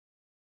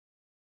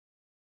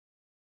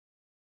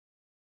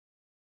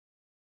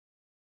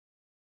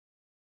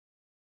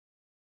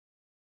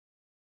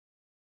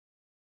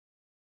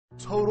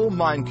Total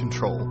mind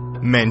control.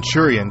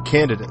 Manchurian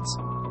candidates.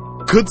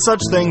 Could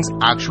such things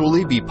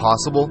actually be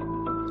possible?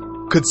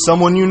 Could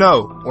someone you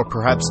know, or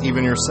perhaps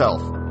even yourself,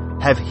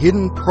 have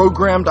hidden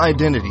programmed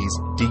identities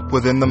deep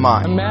within the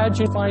mind?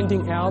 Imagine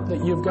finding out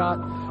that you've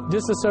got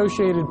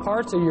disassociated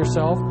parts of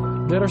yourself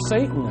that are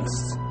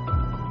Satanists.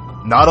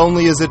 Not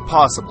only is it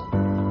possible,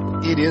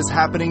 it is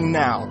happening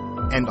now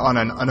and on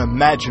an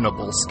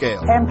unimaginable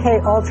scale.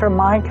 MK Ultra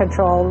mind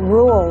control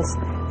rules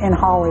in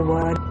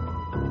Hollywood.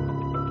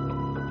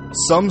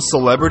 Some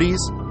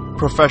celebrities,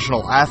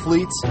 professional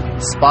athletes,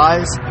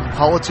 spies,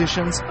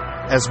 politicians,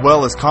 as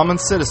well as common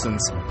citizens,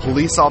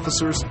 police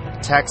officers,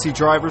 taxi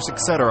drivers,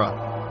 etc.,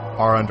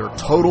 are under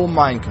total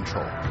mind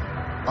control,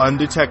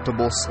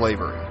 undetectable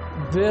slavery.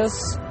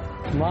 This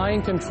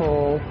mind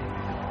control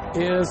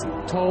is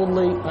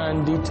totally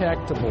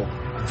undetectable.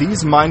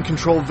 These mind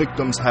control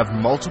victims have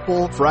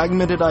multiple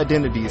fragmented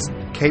identities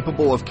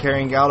capable of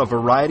carrying out a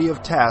variety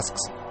of tasks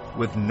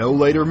with no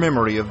later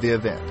memory of the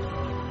event.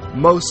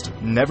 Most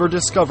never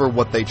discover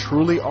what they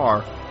truly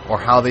are or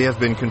how they have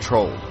been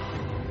controlled.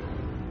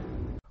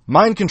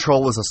 Mind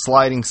control is a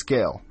sliding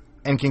scale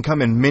and can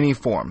come in many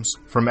forms,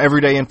 from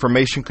everyday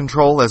information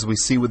control, as we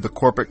see with the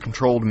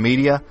corporate-controlled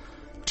media,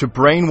 to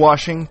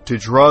brainwashing, to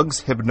drugs,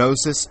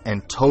 hypnosis,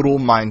 and total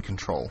mind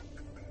control.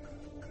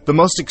 The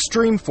most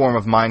extreme form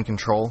of mind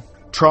control,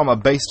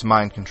 trauma-based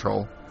mind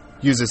control,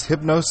 uses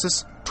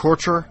hypnosis,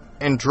 torture,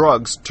 and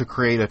drugs to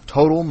create a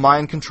total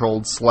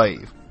mind-controlled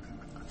slave.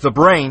 The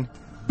brain,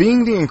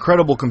 being the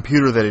incredible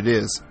computer that it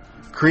is,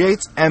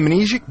 creates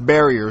amnesic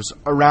barriers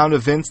around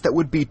events that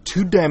would be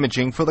too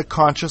damaging for the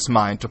conscious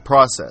mind to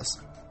process.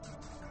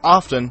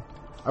 Often,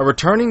 a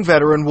returning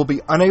veteran will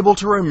be unable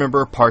to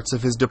remember parts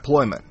of his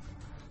deployment.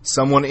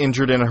 Someone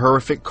injured in a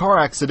horrific car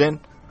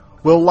accident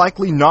will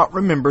likely not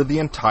remember the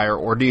entire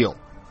ordeal.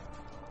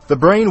 The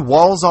brain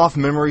walls off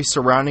memories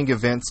surrounding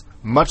events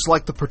much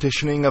like the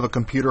partitioning of a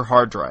computer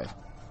hard drive.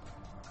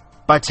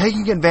 By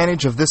taking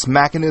advantage of this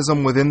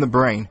mechanism within the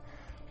brain,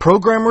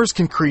 programmers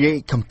can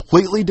create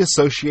completely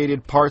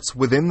dissociated parts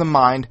within the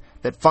mind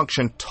that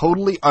function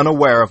totally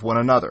unaware of one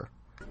another.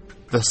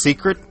 The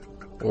secret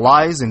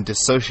lies in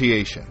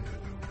dissociation.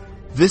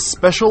 This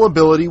special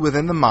ability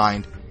within the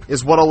mind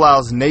is what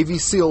allows Navy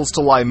SEALs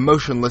to lie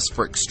motionless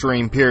for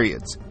extreme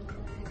periods,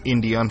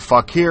 Indian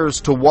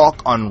fakirs to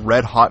walk on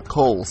red-hot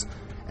coals,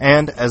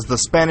 and, as the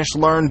Spanish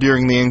learned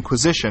during the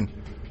Inquisition,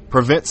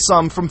 prevent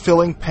some from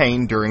feeling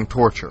pain during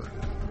torture.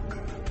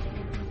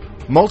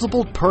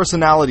 Multiple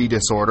personality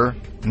disorder,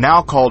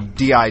 now called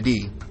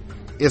DID,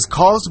 is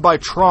caused by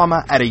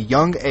trauma at a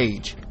young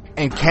age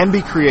and can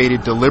be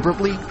created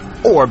deliberately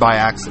or by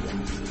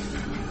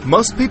accident.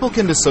 Most people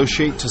can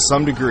dissociate to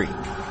some degree,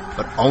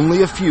 but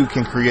only a few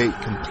can create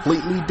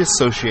completely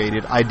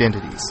dissociated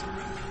identities.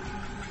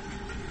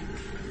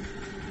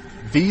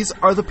 These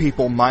are the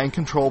people mind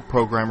control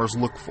programmers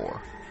look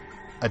for: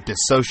 a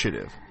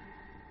dissociative.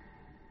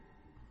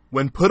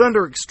 When put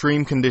under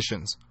extreme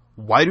conditions,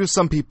 why do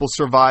some people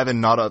survive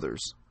and not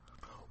others?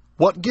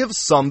 What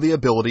gives some the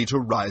ability to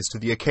rise to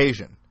the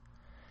occasion?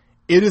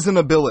 It is an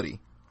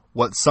ability,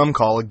 what some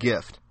call a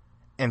gift,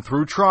 and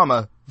through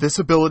trauma, this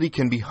ability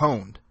can be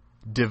honed,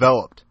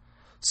 developed,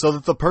 so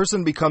that the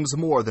person becomes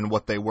more than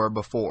what they were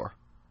before: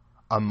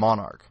 a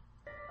monarch.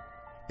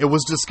 It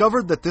was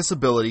discovered that this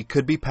ability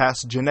could be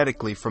passed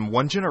genetically from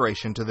one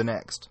generation to the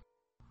next.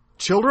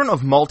 Children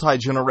of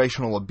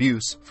multi-generational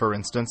abuse, for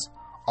instance,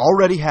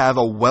 already have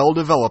a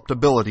well-developed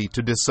ability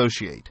to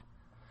dissociate.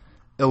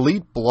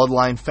 Elite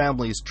bloodline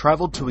families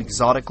traveled to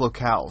exotic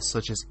locales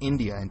such as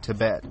India and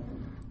Tibet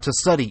to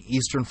study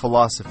Eastern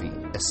philosophy,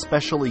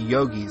 especially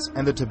yogis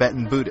and the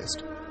Tibetan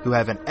Buddhist, who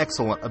have an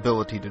excellent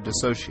ability to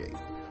dissociate.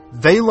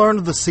 They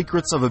learned the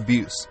secrets of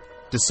abuse,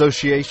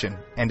 dissociation,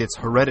 and its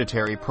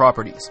hereditary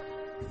properties,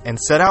 and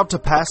set out to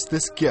pass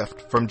this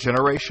gift from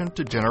generation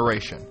to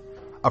generation,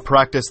 a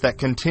practice that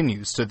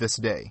continues to this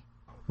day.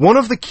 One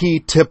of the key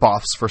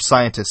tip-offs for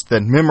scientists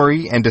that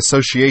memory and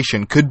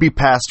dissociation could be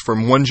passed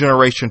from one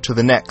generation to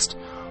the next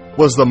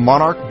was the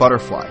monarch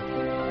butterfly.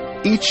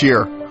 Each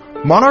year,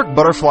 monarch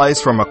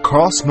butterflies from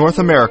across North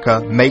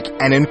America make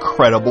an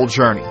incredible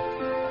journey.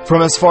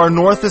 From as far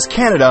north as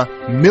Canada,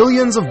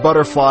 millions of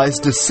butterflies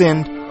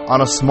descend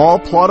on a small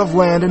plot of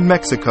land in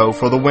Mexico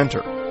for the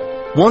winter.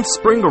 Once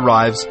spring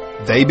arrives,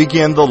 they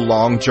begin the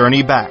long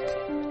journey back.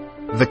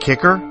 The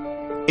kicker?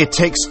 It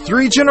takes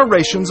 3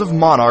 generations of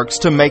monarchs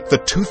to make the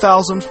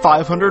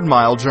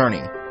 2,500-mile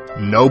journey.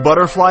 No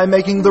butterfly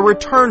making the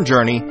return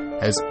journey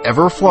has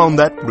ever flown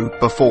that route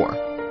before.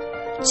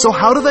 So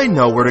how do they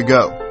know where to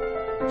go?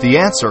 The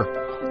answer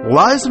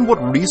lies in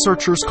what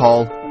researchers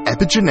call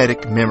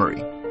epigenetic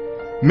memory.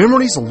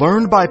 Memories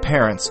learned by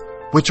parents,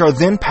 which are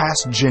then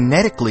passed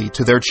genetically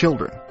to their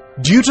children.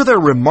 Due to their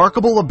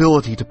remarkable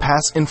ability to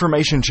pass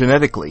information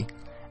genetically,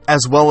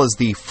 as well as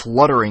the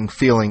fluttering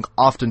feeling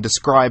often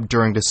described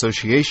during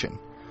dissociation,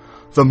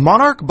 the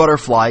monarch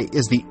butterfly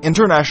is the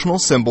international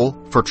symbol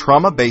for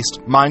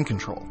trauma-based mind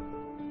control.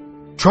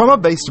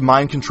 Trauma-based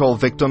mind control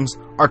victims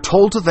are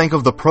told to think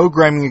of the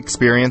programming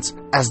experience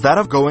as that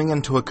of going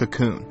into a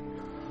cocoon,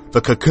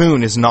 The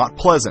cocoon is not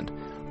pleasant,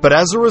 but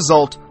as a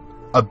result,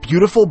 a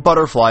beautiful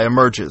butterfly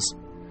emerges.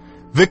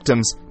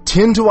 Victims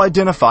tend to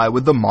identify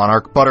with the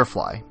monarch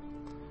butterfly.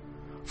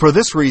 For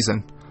this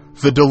reason,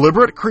 the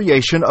deliberate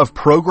creation of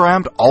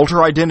programmed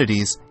alter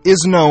identities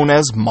is known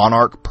as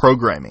monarch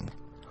programming.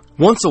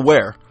 Once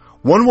aware,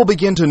 one will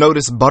begin to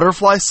notice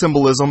butterfly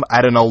symbolism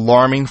at an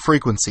alarming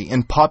frequency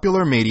in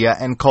popular media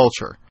and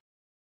culture.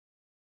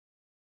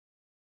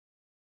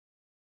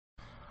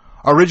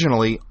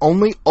 Originally,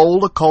 only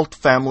old occult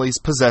families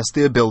possessed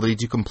the ability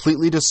to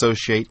completely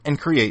dissociate and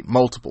create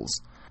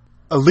multiples.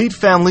 Elite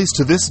families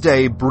to this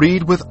day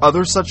breed with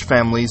other such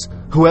families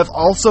who have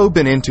also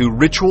been into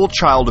ritual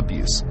child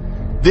abuse.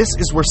 This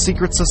is where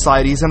secret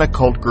societies and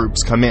occult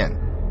groups come in.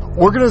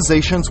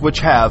 Organizations which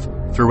have,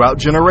 throughout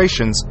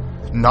generations,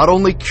 not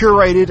only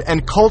curated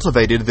and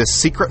cultivated this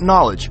secret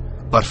knowledge,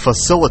 but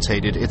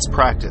facilitated its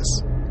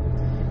practice.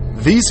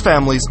 These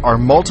families are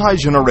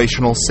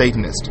multi-generational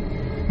Satanist,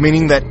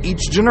 meaning that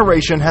each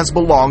generation has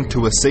belonged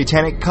to a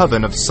satanic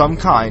coven of some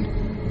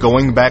kind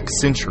going back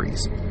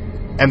centuries,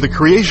 and the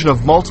creation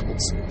of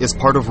multiples is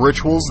part of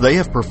rituals they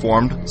have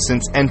performed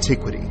since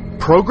antiquity.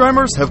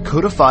 Programmers have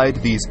codified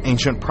these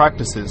ancient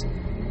practices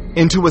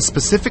into a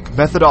specific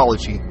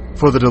methodology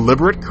for the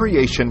deliberate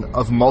creation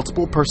of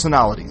multiple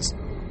personalities,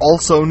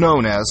 also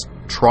known as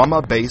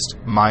trauma-based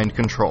mind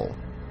control.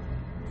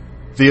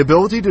 The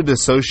ability to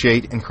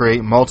dissociate and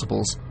create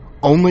multiples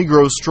only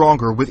grows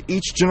stronger with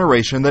each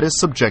generation that is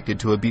subjected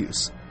to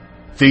abuse.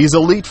 These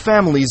elite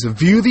families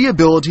view the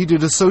ability to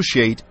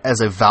dissociate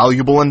as a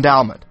valuable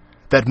endowment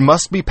that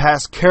must be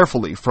passed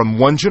carefully from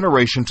one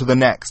generation to the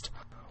next.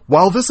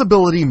 While this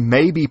ability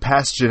may be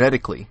passed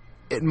genetically,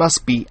 it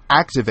must be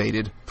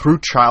activated through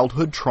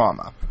childhood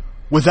trauma.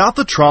 Without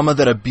the trauma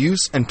that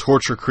abuse and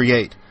torture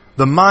create,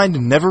 the mind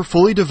never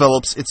fully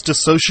develops its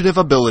dissociative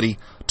ability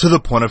to the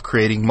point of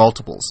creating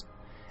multiples.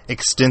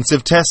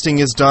 Extensive testing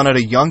is done at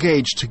a young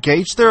age to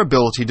gauge their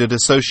ability to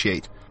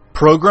dissociate.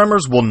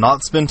 Programmers will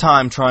not spend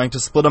time trying to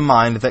split a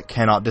mind that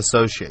cannot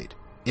dissociate.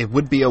 It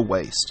would be a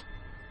waste.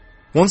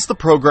 Once the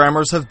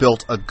programmers have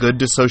built a good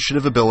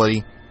dissociative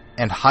ability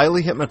and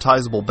highly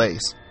hypnotizable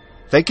base,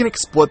 they can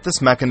exploit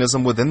this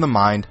mechanism within the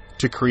mind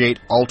to create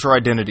alter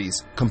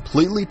identities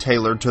completely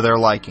tailored to their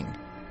liking.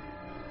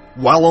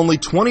 While only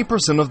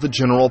 20% of the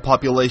general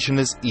population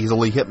is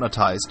easily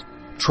hypnotized,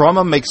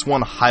 trauma makes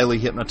one highly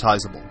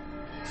hypnotizable.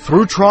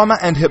 Through trauma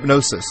and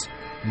hypnosis,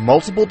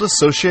 multiple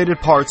dissociated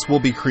parts will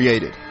be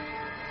created.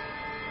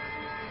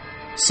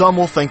 Some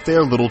will think they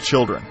are little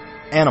children,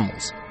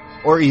 animals,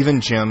 or even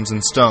gems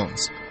and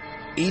stones.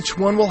 Each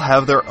one will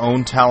have their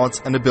own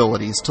talents and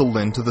abilities to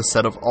lend to the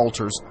set of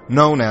alters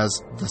known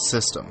as the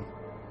system.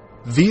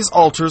 These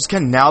alters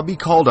can now be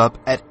called up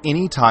at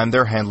any time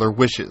their handler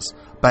wishes,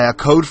 by a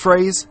code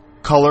phrase,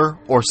 color,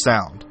 or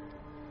sound.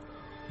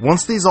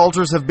 Once these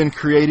alters have been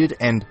created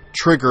and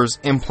triggers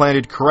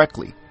implanted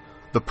correctly,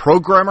 the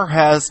programmer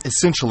has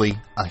essentially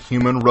a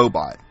human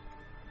robot.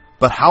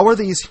 But how are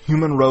these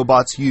human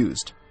robots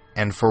used,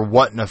 and for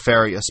what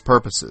nefarious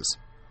purposes?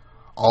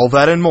 All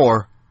that and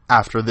more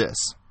after this.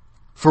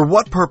 For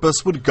what purpose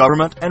would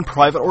government and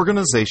private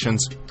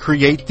organizations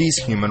create these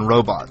human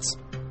robots?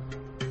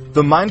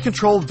 The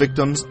mind-controlled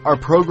victims are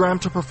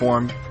programmed to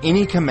perform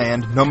any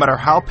command, no matter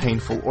how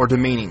painful or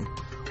demeaning,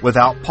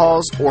 without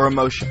pause or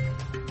emotion,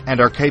 and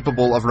are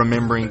capable of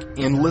remembering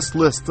endless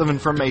lists of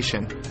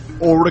information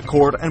or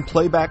record and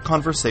play back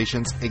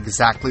conversations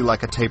exactly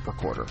like a tape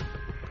recorder.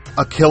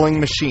 A killing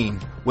machine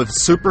with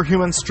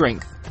superhuman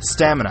strength,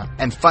 stamina,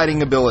 and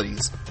fighting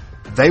abilities.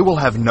 They will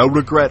have no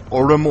regret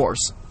or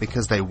remorse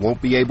because they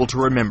won't be able to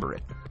remember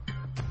it.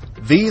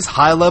 These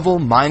high-level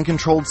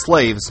mind-controlled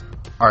slaves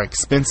are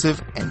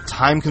expensive and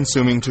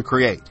time-consuming to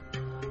create,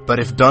 but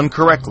if done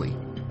correctly,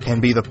 can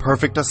be the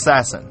perfect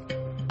assassin,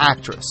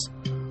 actress,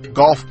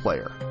 golf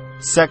player,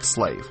 sex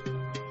slave,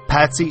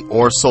 patsy,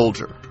 or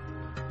soldier.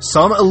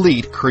 Some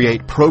elite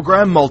create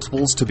program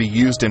multiples to be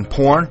used in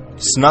porn,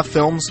 snuff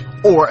films,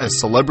 or as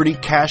celebrity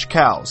cash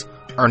cows,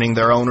 earning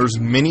their owners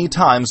many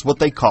times what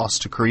they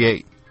cost to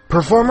create.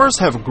 Performers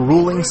have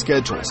grueling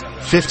schedules,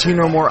 15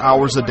 or more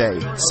hours a day,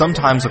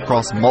 sometimes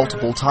across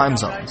multiple time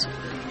zones.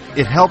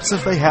 It helps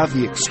if they have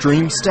the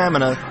extreme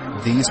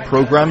stamina these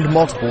programmed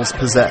multiples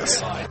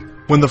possess.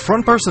 When the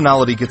front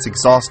personality gets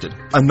exhausted,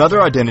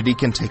 another identity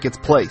can take its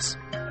place.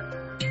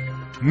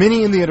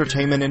 Many in the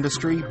entertainment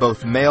industry,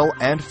 both male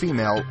and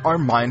female, are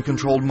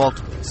mind-controlled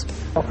multiples.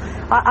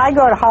 I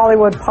go to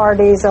Hollywood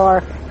parties, or,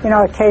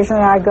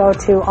 occasionally I go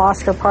to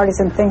Oscar parties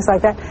and things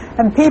like that.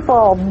 And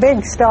people,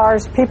 big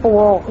stars, people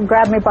will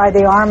grab me by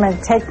the arm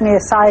and take me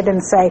aside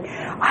and say,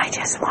 "I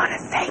just want to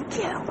thank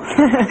you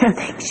for the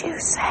things you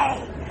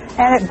say."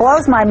 And it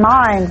blows my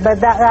mind, but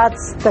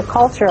that's the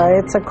culture.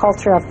 It's a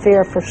culture of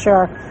fear for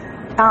sure.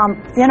 And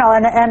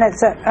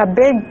it's a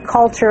big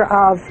culture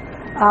of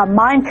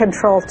mind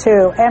control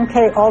too.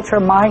 MK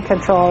Ultra mind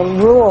control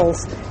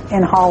rules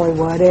in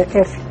Hollywood.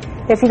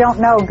 If you don't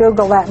know,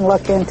 Google that and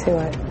look into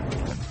it.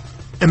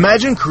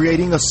 Imagine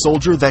creating a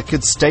soldier that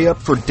could stay up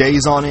for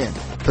days on end,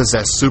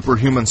 possess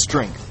superhuman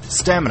strength,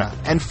 stamina,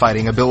 and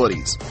fighting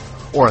abilities,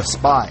 or a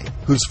spy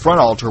whose front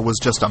altar was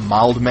just a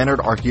mild-mannered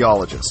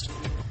archaeologist.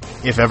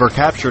 If ever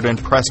captured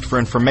and pressed for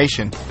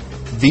information,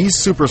 these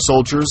super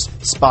soldiers,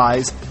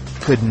 spies,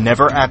 could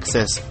never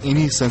access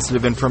any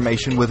sensitive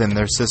information within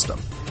their system,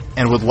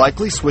 and would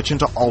likely switch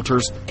into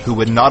alters who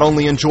would not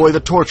only enjoy the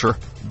torture,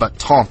 but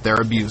taunt their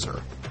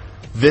abuser.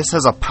 This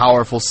has a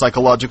powerful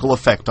psychological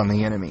effect on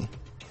the enemy.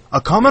 A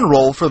common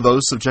role for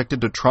those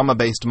subjected to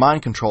trauma-based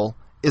mind control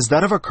is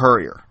that of a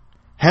courier.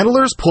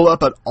 Handlers pull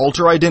up an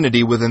alter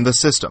identity within the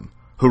system,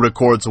 who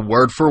records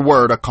word for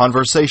word a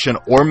conversation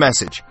or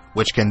message,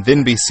 which can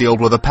then be sealed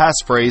with a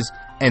passphrase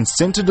and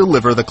sent to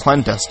deliver the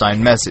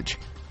clandestine message.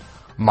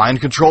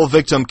 Mind control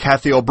victim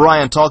Kathy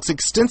O'Brien talks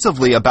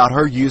extensively about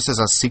her use as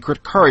a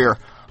secret courier,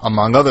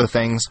 among other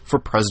things, for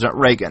President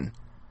Reagan.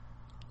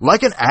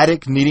 Like an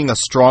addict needing a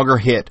stronger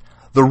hit,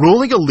 the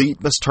ruling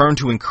elite must turn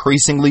to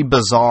increasingly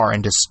bizarre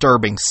and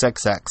disturbing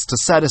sex acts to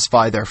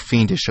satisfy their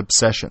fiendish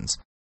obsessions.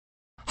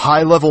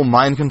 High-level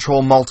mind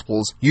control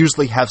multiples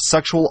usually have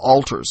sexual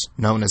alters,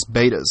 known as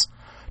betas,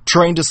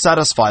 trained to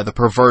satisfy the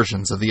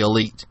perversions of the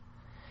elite.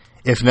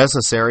 If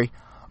necessary,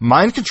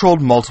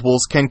 mind-controlled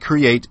multiples can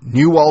create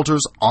new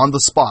alters on the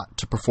spot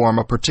to perform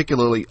a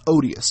particularly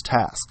odious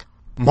task.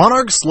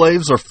 Monarch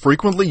slaves are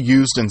frequently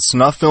used in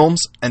snuff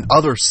films and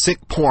other sick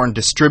porn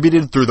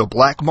distributed through the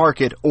black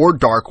market or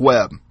dark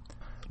web.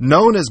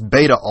 Known as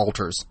beta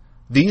alters,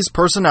 these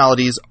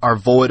personalities are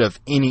void of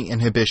any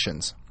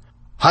inhibitions.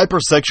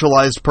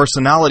 Hypersexualized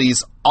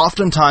personalities,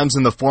 oftentimes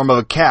in the form of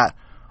a cat,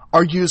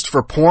 are used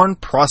for porn,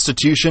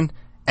 prostitution,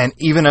 and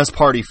even as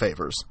party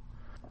favors.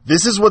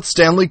 This is what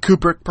Stanley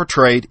Kubrick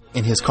portrayed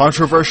in his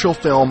controversial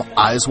film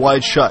Eyes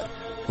Wide Shut,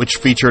 which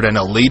featured an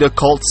elite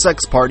occult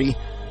sex party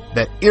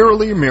that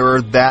eerily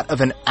mirrored that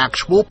of an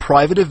actual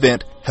private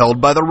event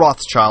held by the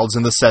Rothschilds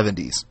in the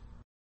 70s.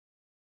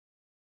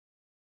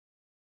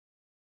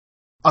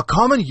 A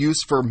common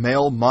use for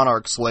male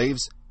monarch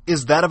slaves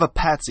is that of a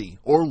patsy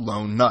or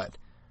lone nut.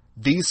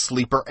 These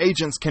sleeper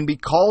agents can be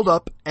called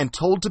up and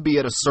told to be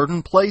at a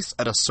certain place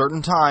at a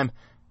certain time,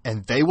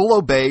 and they will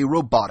obey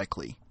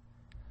robotically.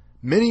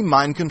 Many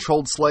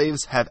mind-controlled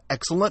slaves have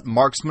excellent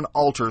marksman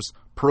alters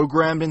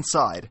programmed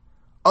inside.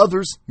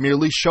 Others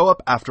merely show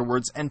up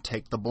afterwards and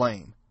take the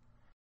blame.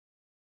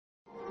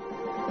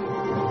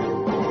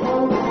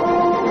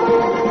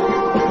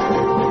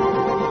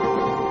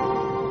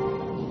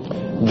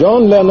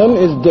 John Lennon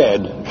is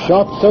dead,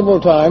 shot several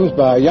times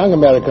by a young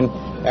American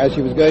as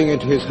he was going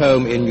into his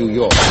home in New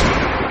York.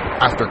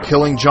 After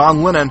killing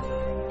John Lennon,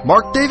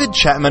 Mark David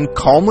Chapman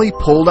calmly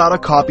pulled out a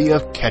copy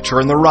of Catcher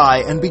in the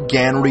Rye and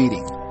began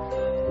reading.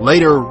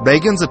 Later,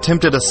 Reagan's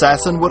attempted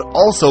assassin would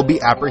also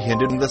be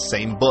apprehended in the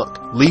same book.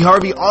 Lee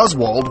Harvey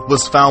Oswald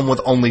was found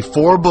with only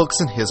 4 books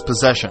in his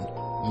possession,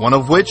 one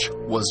of which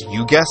was,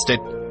 you guessed it,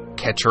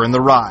 Catcher in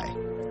the Rye.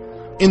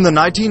 In the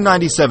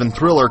 1997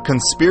 thriller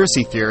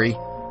Conspiracy Theory,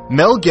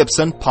 Mel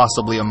Gibson,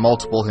 possibly a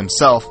multiple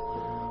himself,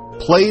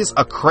 plays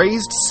a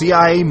crazed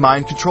CIA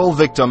mind control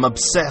victim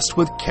obsessed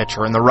with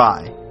Catcher in the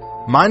Rye.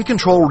 Mind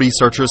control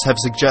researchers have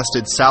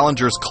suggested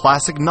Salinger's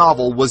classic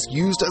novel was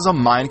used as a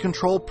mind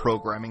control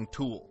programming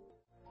tool.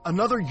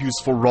 Another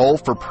useful role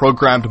for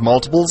programmed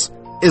multiples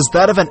is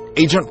that of an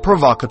agent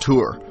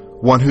provocateur,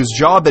 one whose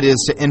job it is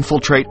to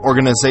infiltrate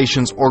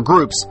organizations or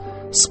groups,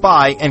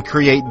 spy and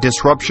create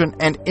disruption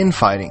and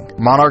infighting.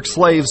 Monarch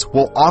slaves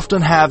will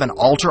often have an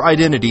alter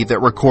identity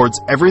that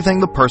records everything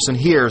the person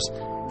hears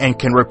and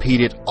can repeat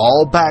it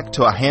all back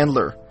to a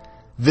handler.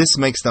 This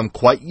makes them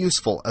quite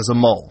useful as a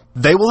mole.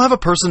 They will have a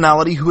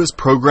personality who is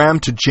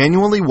programmed to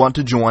genuinely want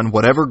to join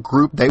whatever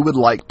group they would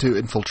like to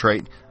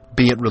infiltrate,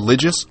 be it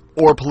religious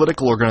or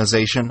political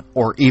organization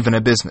or even a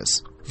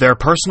business. Their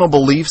personal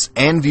beliefs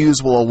and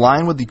views will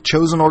align with the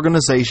chosen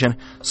organization,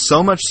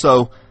 so much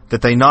so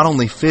that they not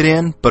only fit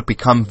in but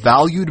become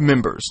valued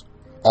members.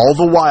 All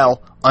the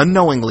while,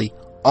 unknowingly,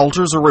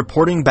 alters are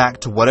reporting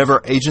back to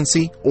whatever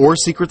agency or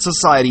secret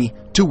society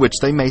to which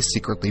they may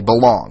secretly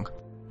belong.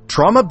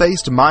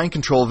 Trauma-based mind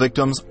control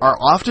victims are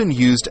often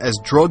used as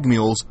drug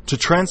mules to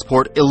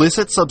transport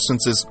illicit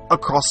substances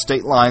across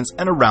state lines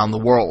and around the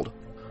world.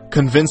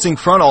 Convincing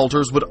front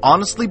alters would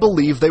honestly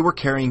believe they were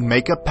carrying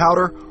makeup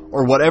powder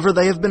or whatever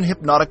they have been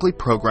hypnotically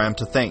programmed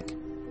to think.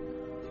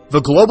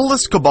 The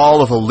globalist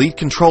cabal of elite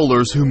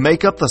controllers who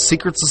make up the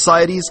secret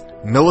societies,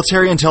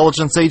 military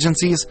intelligence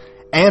agencies,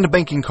 and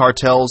banking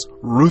cartels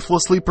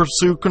ruthlessly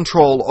pursue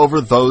control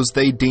over those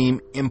they deem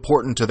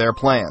important to their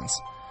plans.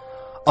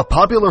 A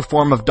popular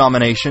form of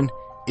domination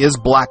is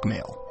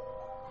blackmail.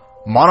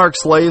 Monarch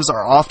slaves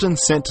are often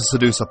sent to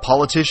seduce a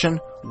politician,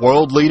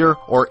 world leader,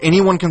 or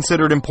anyone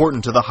considered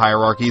important to the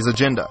hierarchy's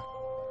agenda.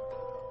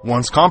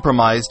 Once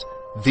compromised,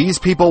 these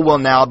people will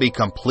now be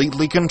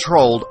completely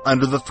controlled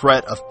under the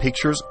threat of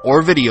pictures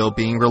or video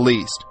being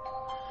released.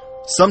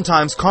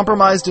 Sometimes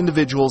compromised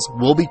individuals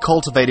will be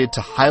cultivated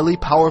to highly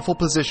powerful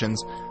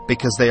positions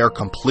because they are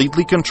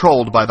completely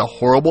controlled by the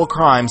horrible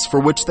crimes for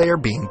which they are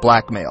being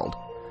blackmailed.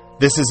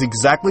 This is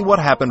exactly what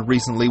happened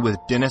recently with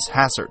Dennis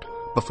Hassert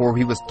before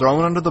he was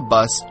thrown under the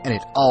bus and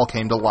it all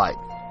came to light.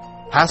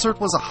 Hassert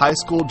was a high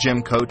school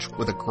gym coach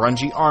with a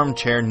grungy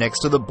armchair next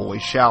to the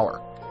boys'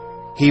 shower.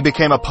 He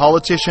became a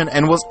politician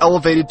and was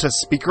elevated to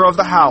Speaker of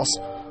the House,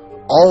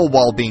 all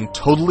while being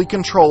totally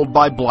controlled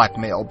by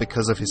blackmail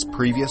because of his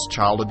previous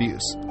child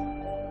abuse.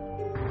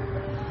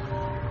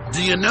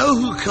 Do you know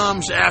who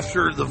comes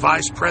after the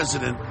vice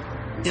president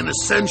in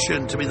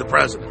ascension to be the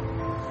president?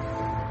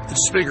 The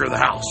Speaker of the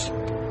House.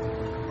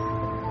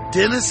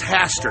 Dennis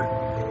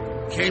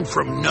Hastert came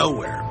from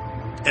nowhere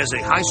as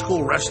a high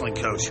school wrestling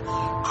coach,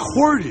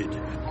 courted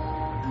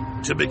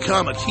to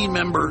become a key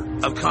member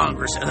of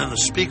Congress and then the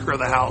Speaker of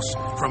the House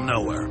from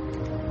nowhere.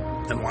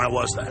 And why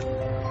was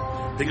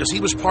that? Because he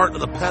was part of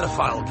the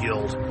pedophile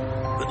guild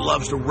that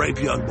loves to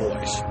rape young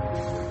boys.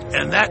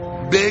 And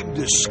that big,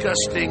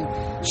 disgusting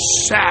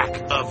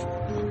sack of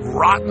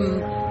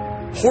rotten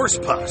horse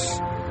pus,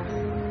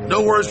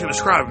 no words can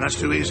describe him, that's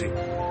too easy.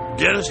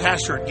 Dennis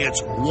Hastert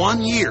gets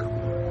 1 year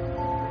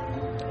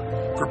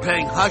for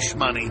paying hush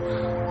money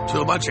to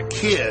a bunch of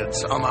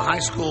kids on the high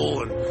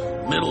school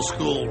and middle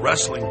school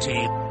wrestling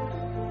team.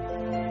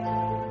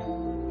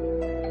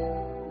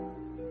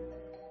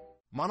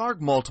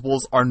 Monarch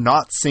multiples are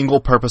not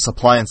single-purpose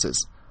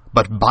appliances,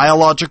 but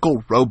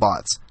biological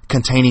robots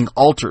containing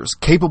alters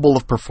capable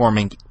of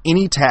performing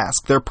any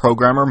task their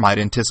programmer might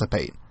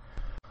anticipate.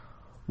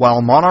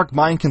 While Monarch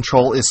mind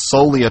control is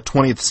solely a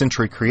 20th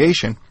century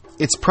creation,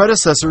 its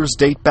predecessors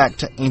date back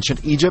to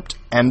ancient Egypt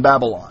and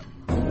Babylon.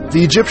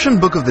 The Egyptian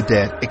Book of the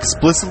Dead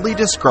explicitly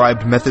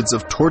described methods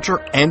of torture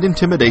and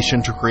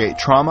intimidation to create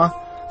trauma,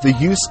 the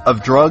use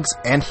of drugs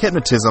and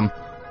hypnotism,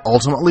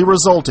 ultimately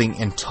resulting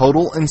in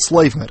total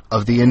enslavement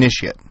of the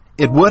initiate.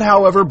 It would,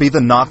 however, be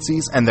the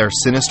Nazis and their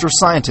sinister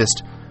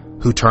scientist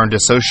who turned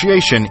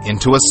dissociation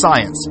into a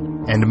science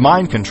and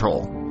mind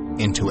control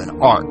into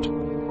an art.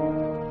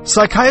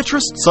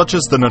 Psychiatrists such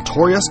as the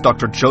notorious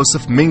Dr.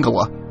 Joseph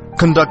Mengele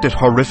conducted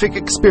horrific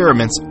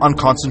experiments on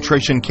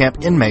concentration camp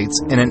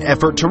inmates in an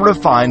effort to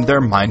refine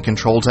their mind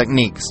control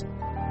techniques.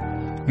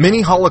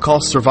 Many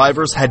Holocaust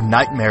survivors had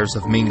nightmares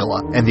of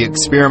Mengele and the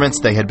experiments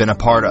they had been a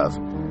part of.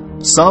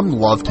 Some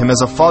loved him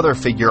as a father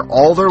figure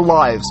all their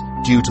lives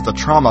due to the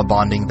trauma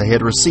bonding they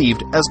had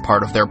received as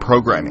part of their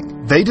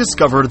programming. They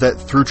discovered that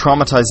through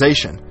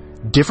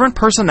traumatization, different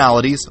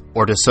personalities,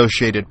 or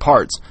dissociated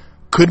parts,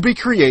 could be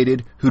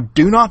created who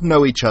do not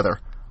know each other,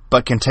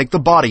 but can take the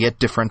body at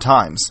different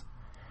times.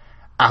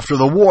 After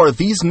the war,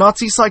 these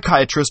Nazi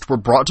psychiatrists were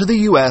brought to the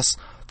U.S.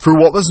 through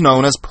what was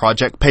known as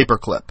Project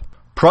Paperclip.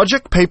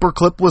 Project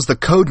Paperclip was the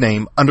code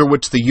name under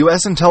which the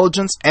U.S.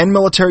 intelligence and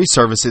military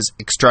services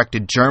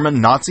extracted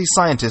German Nazi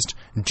scientists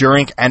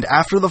during and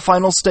after the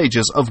final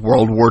stages of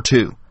World War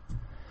II.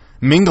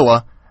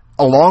 Mengele,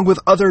 along with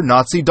other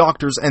Nazi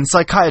doctors and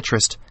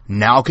psychiatrists,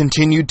 now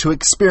continued to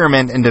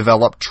experiment and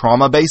develop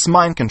trauma-based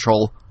mind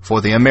control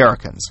for the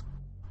Americans.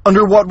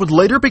 Under what would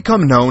later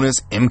become known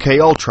as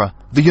MKUltra,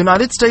 the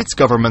United States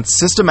government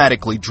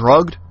systematically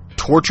drugged,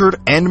 tortured,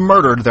 and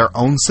murdered their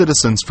own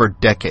citizens for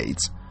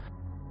decades.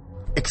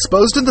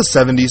 Exposed in the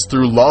 70s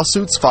through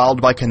lawsuits filed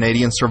by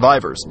Canadian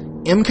survivors,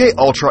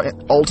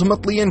 MKUltra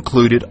ultimately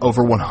included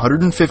over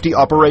 150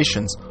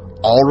 operations,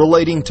 all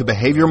relating to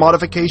behavior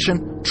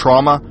modification,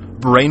 trauma,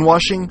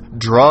 brainwashing,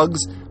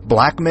 drugs,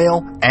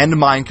 blackmail, and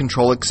mind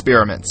control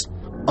experiments.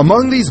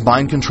 Among these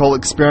mind control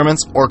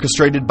experiments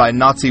orchestrated by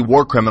Nazi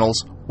war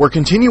criminals were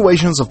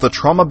continuations of the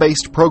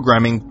trauma-based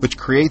programming which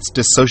creates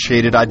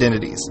dissociated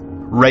identities.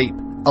 Rape,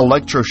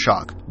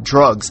 electroshock,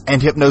 drugs,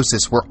 and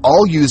hypnosis were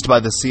all used by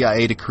the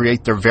CIA to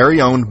create their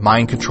very own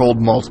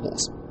mind-controlled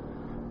multiples.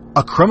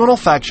 A criminal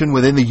faction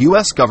within the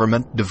U.S.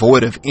 government,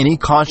 devoid of any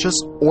conscious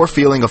or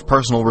feeling of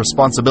personal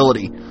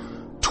responsibility,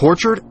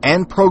 tortured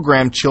and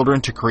programmed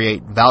children to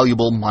create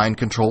valuable mind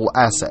control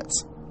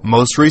assets.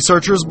 Most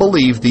researchers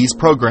believe these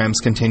programs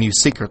continue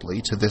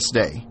secretly to this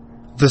day.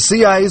 The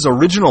CIA's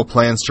original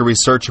plans to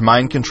research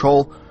mind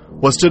control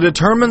was to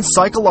determine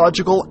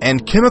psychological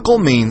and chemical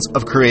means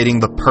of creating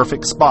the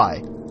perfect spy,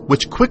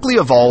 which quickly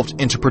evolved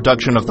into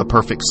production of the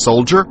perfect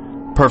soldier,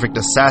 perfect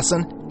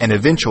assassin, and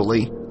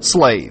eventually,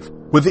 slave.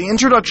 With the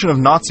introduction of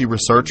Nazi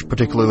research,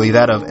 particularly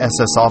that of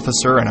SS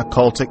officer and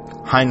occultic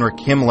Heinrich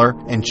Himmler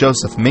and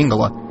Joseph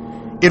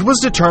Mengele, it was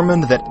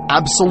determined that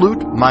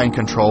absolute mind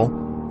control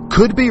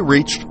could be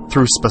reached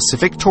through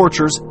specific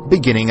tortures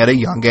beginning at a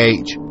young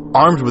age.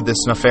 Armed with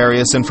this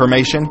nefarious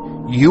information,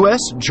 U.S.,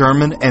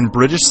 German, and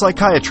British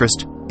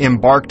psychiatrists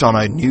embarked on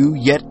a new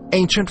yet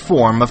ancient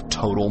form of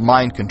total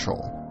mind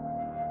control.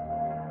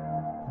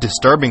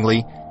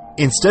 Disturbingly,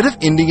 instead of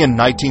ending in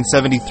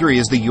 1973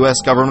 as the U.S.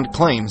 government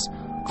claims,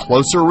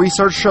 closer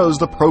research shows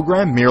the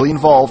program merely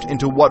evolved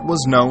into what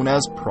was known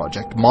as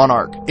Project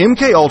Monarch.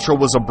 MKUltra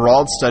was a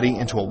broad study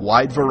into a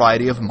wide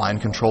variety of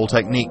mind control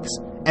techniques,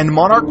 and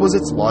Monarch was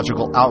its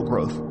logical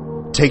outgrowth,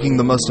 taking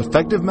the most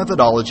effective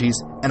methodologies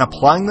and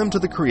applying them to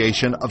the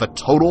creation of a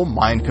total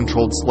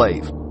mind-controlled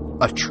slave,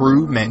 a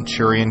true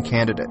Manchurian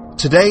candidate.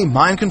 Today,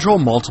 mind control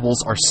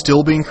multiples are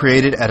still being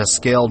created at a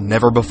scale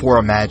never before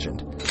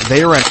imagined.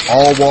 They are in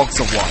all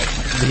walks of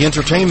life, The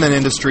entertainment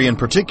industry in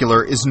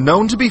particular is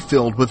known to be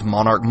filled with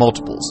monarch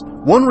multiples.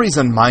 One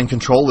reason mind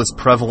control is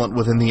prevalent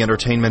within the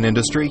entertainment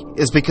industry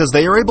is because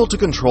they are able to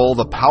control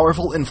the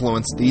powerful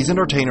influence these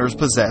entertainers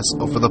possess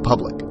over the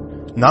public.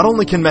 Not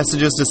only can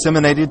messages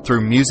disseminated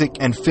through music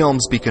and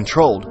films be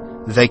controlled,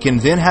 they can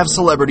then have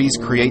celebrities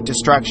create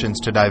distractions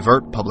to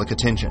divert public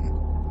attention.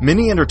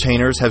 Many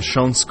entertainers have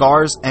shown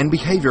scars and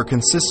behavior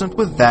consistent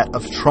with that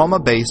of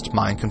trauma-based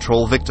mind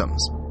control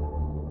victims.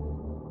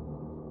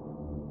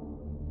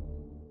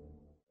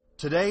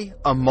 Today,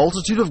 a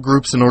multitude of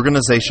groups and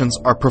organizations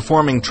are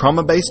performing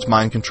trauma-based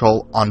mind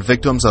control on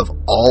victims of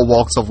all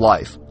walks of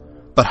life.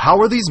 But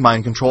how are these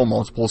mind control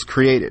multiples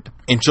created?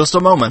 In just a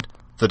moment,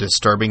 the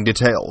disturbing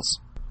details.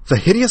 The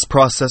hideous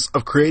process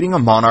of creating a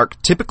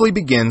monarch typically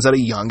begins at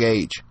a young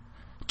age.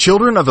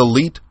 Children of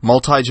elite,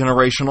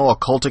 multi-generational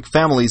occultic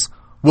families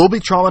will be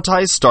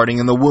traumatized starting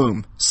in the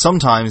womb,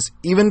 sometimes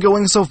even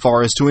going so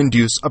far as to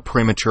induce a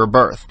premature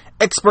birth.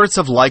 Experts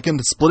have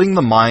likened splitting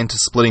the mind to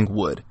splitting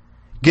wood.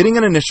 Getting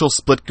an initial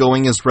split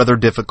going is rather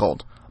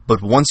difficult,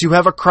 but once you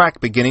have a crack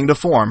beginning to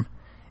form,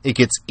 it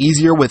gets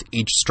easier with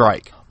each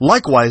strike.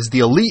 Likewise,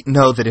 the elite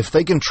know that if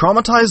they can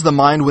traumatize the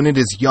mind when it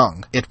is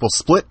young, it will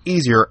split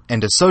easier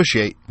and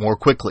dissociate more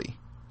quickly.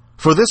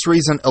 For this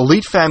reason,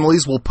 elite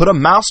families will put a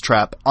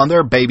mousetrap on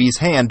their baby's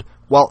hand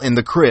while in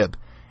the crib,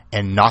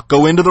 and not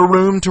go into the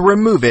room to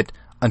remove it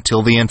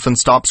until the infant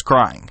stops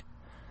crying.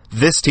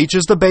 This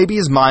teaches the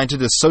baby's mind to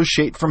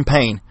dissociate from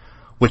pain,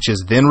 which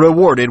is then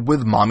rewarded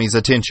with mommy's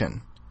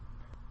attention.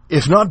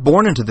 If not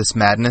born into this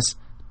madness,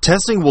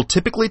 testing will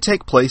typically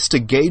take place to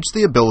gauge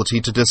the ability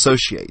to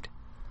dissociate.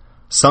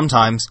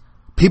 Sometimes,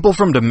 people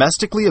from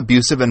domestically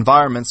abusive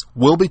environments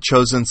will be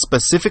chosen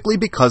specifically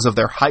because of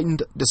their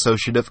heightened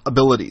dissociative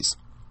abilities.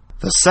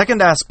 The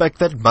second aspect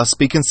that must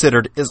be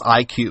considered is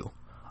IQ.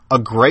 A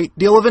great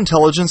deal of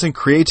intelligence and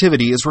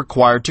creativity is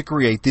required to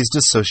create these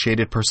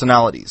dissociated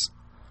personalities.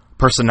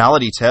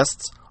 Personality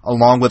tests,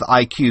 along with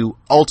IQ,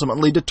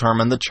 ultimately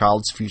determine the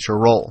child's future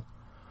role.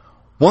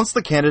 Once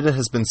the candidate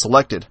has been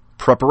selected,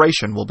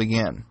 preparation will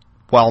begin.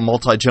 While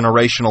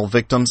multi-generational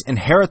victims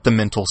inherit the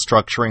mental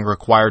structuring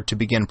required to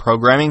begin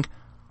programming,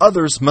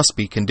 others must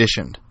be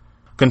conditioned.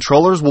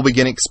 Controllers will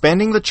begin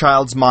expanding the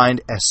child's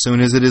mind as soon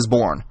as it is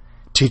born,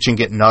 teaching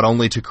it not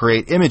only to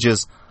create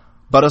images,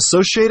 but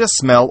associate a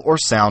smell or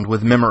sound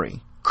with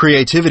memory.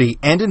 Creativity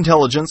and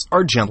intelligence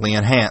are gently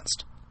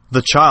enhanced.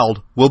 The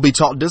child will be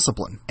taught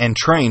discipline and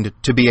trained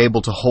to be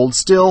able to hold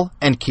still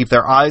and keep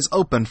their eyes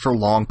open for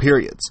long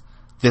periods.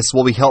 This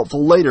will be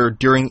helpful later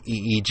during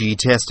EEG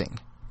testing.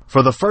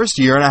 For the first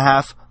year and a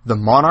half, the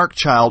monarch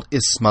child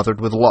is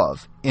smothered with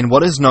love, in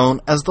what is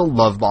known as the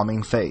love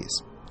bombing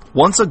phase.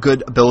 Once a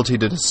good ability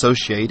to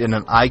dissociate and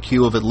an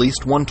IQ of at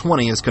least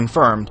 120 is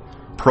confirmed,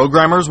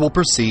 programmers will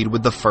proceed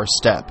with the first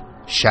step,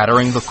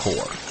 shattering the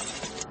core.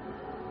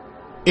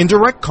 In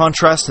direct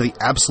contrast to the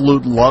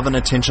absolute love and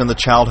attention the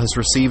child has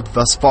received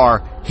thus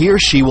far, he or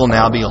she will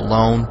now be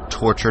alone,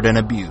 tortured, and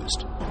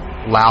abused.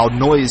 Loud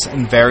noise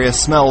and various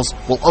smells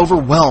will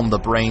overwhelm the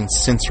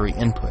brain's sensory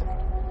input.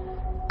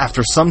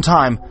 After some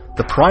time,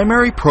 the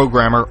primary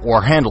programmer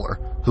or handler,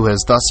 who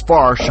has thus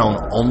far shown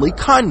only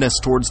kindness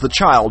towards the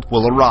child,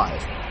 will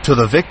arrive. To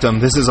the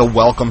victim, this is a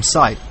welcome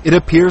sight. It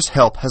appears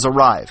help has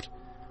arrived.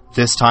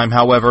 This time,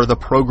 however, the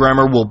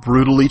programmer will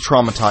brutally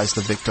traumatize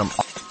the victim.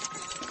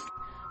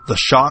 The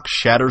shock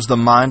shatters the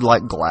mind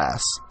like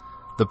glass.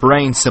 The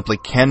brain simply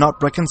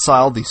cannot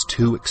reconcile these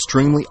two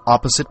extremely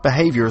opposite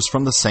behaviors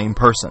from the same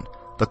person.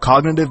 The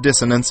cognitive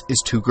dissonance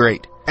is too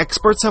great.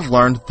 Experts have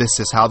learned this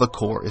is how the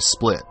core is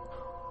split.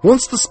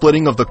 Once the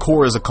splitting of the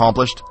core is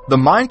accomplished, the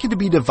mind can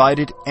be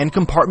divided and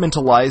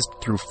compartmentalized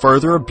through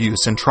further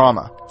abuse and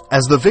trauma.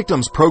 As the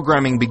victim's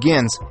programming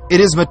begins, it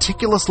is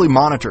meticulously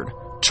monitored,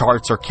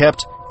 charts are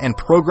kept, and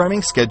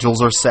programming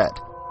schedules are set.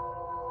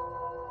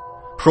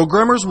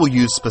 Programmers will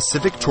use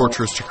specific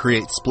tortures to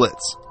create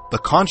splits. The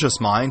conscious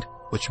mind,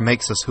 which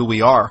makes us who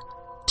we are,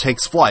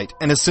 takes flight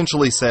and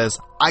essentially says,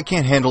 "I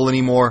can't handle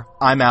anymore,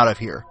 I'm out of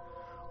here."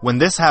 When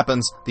this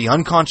happens, the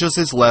unconscious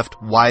is left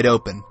wide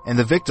open, and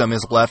the victim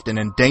is left in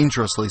a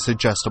dangerously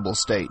suggestible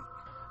state.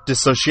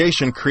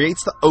 Dissociation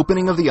creates the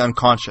opening of the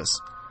unconscious.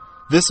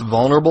 This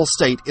vulnerable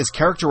state is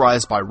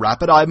characterized by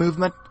rapid eye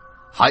movement,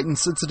 heightened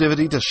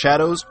sensitivity to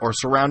shadows or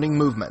surrounding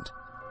movement.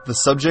 The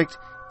subject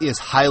is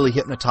highly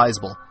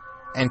hypnotizable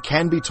and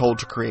can be told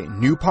to create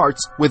new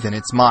parts within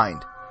its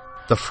mind.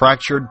 The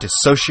fractured,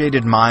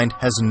 dissociated mind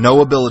has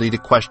no ability to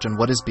question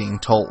what is being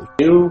told.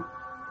 You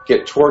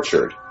get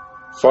tortured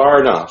far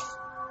enough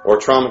or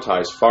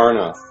traumatized far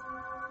enough,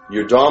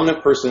 your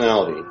dominant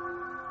personality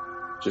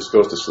just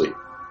goes to sleep.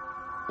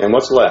 And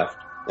what's left,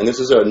 and this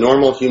is a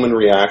normal human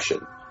reaction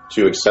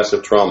to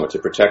excessive trauma to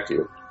protect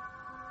you,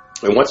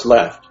 and what's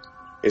left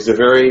is a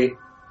very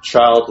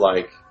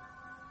childlike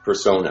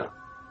persona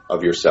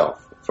of yourself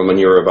from when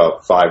you were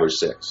about 5 or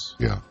 6.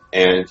 Yeah.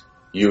 And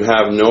you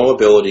have no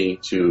ability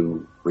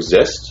to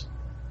resist,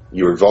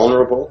 you're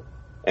vulnerable,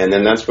 and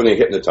then that's when they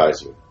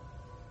hypnotize you.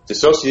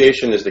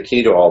 Dissociation is the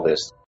key to all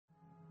this.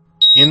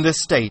 In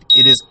this state,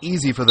 it is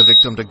easy for the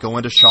victim to go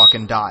into shock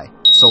and die,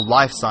 so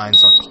life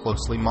signs are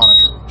closely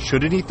monitored.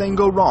 Should anything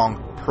go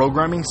wrong,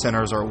 programming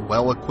centers are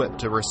well equipped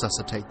to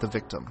resuscitate the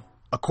victim.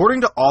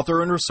 According to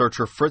author and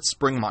researcher Fritz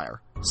Springmeier,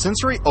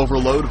 sensory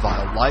overload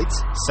via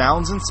lights,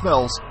 sounds, and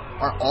smells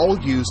are all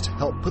used to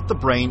help put the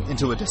brain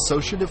into a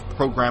dissociative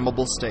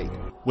programmable state.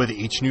 With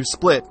each new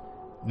split,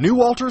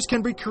 new alters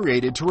can be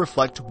created to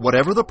reflect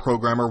whatever the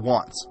programmer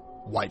wants: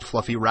 white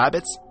fluffy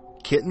rabbits,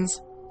 kittens,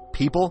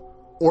 people,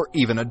 or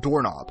even a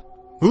doorknob.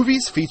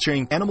 Movies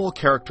featuring animal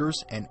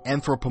characters and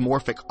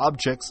anthropomorphic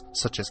objects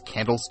such as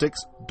candlesticks,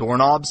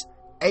 doorknobs,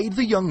 aid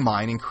the young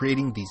mind in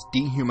creating these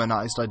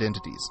dehumanized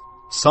identities.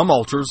 Some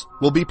alters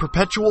will be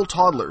perpetual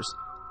toddlers,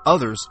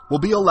 others will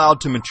be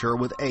allowed to mature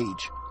with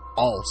age.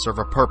 All serve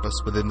a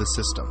purpose within the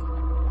system.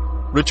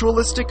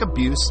 Ritualistic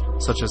abuse,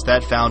 such as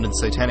that found in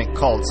satanic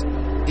cults,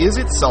 is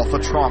itself a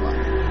trauma.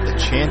 The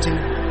chanting,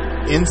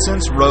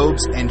 incense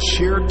robes, and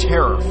sheer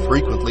terror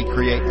frequently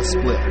create a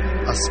split.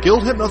 A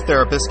skilled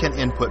hypnotherapist can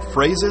input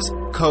phrases,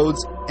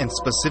 codes, and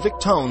specific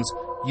tones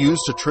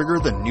used to trigger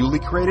the newly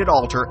created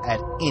alter at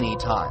any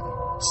time.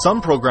 Some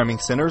programming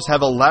centers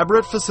have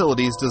elaborate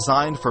facilities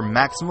designed for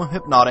maximum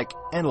hypnotic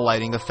and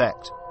lighting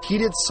effect.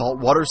 Heated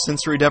saltwater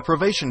sensory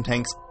deprivation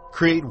tanks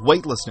create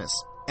weightlessness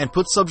and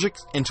put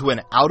subjects into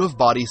an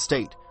out-of-body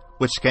state,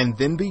 which can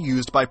then be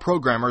used by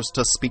programmers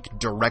to speak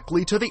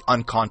directly to the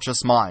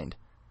unconscious mind.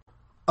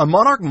 A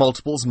Monarch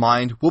Multiple's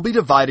mind will be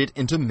divided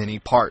into many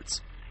parts.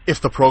 If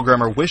the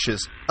programmer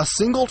wishes, a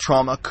single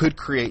trauma could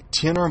create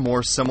 10 or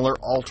more similar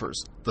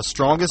alters, the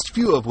strongest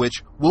few of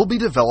which will be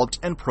developed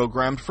and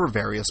programmed for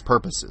various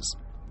purposes.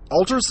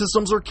 Alter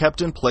systems are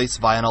kept in place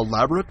via an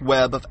elaborate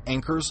web of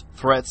anchors,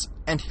 threats,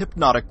 and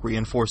hypnotic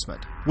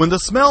reinforcement. When the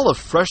smell of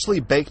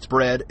freshly baked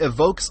bread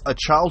evokes a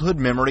childhood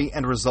memory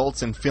and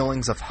results in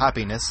feelings of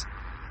happiness,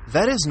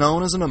 that is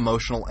known as an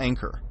emotional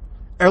anchor.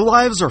 Our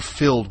lives are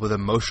filled with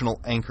emotional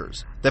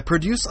anchors that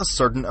produce a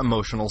certain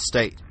emotional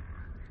state.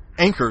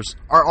 Anchors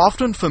are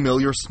often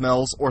familiar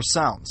smells or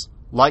sounds,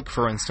 like,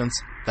 for instance,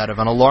 that of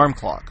an alarm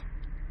clock.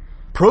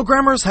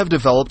 Programmers have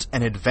developed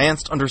an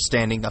advanced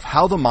understanding of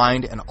how the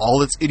mind and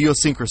all its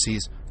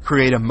idiosyncrasies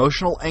create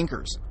emotional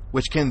anchors,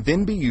 which can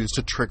then be used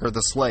to trigger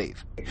the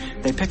slave.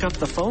 They pick up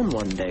the phone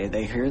one day,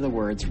 they hear the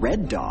words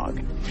 "red dog,"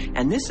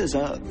 and this is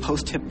a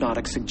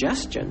post-hypnotic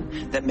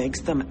suggestion that makes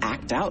them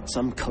act out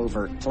some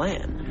covert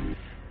plan.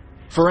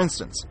 For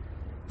instance,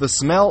 the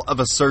smell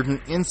of a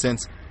certain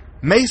incense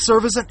may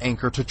serve as an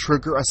anchor to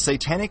trigger a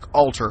satanic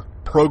altar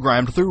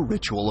programmed through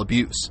ritual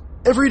abuse.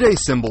 Everyday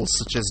symbols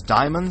such as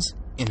diamonds,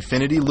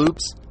 infinity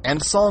loops,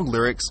 and song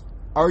lyrics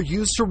are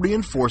used to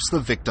reinforce the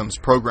victim's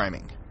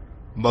programming.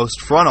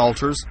 Most front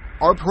altars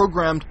are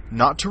programmed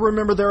not to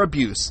remember their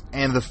abuse,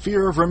 and the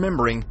fear of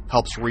remembering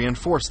helps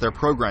reinforce their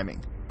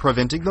programming,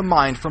 preventing the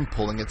mind from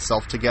pulling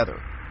itself together.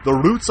 The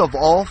roots of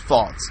all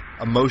thoughts,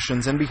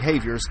 emotions, and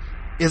behaviors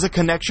is a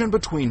connection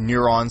between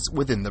neurons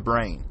within the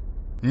brain.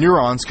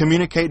 Neurons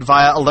communicate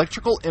via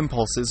electrical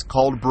impulses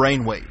called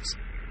brainwaves,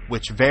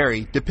 which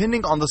vary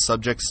depending on the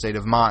subject's state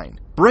of mind.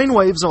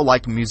 Brainwaves are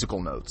like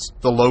musical notes.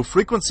 The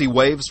low-frequency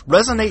waves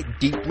resonate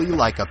deeply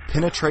like a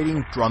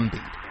penetrating drum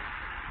beat,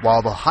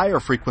 while the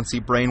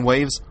higher-frequency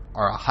brainwaves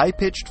are a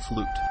high-pitched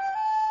flute.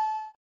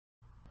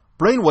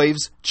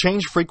 Brainwaves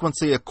change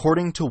frequency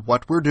according to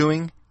what we're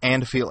doing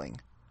and feeling.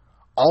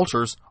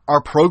 Alters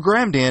are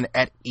programmed in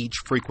at each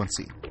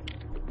frequency.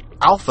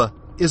 Alpha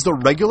is the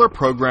regular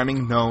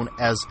programming known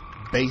as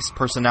base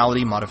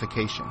personality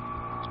modification.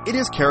 It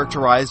is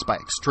characterized by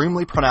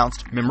extremely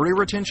pronounced memory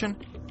retention,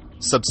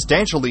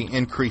 substantially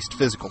increased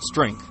physical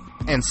strength,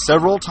 and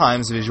several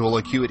times visual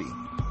acuity.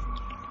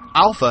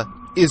 Alpha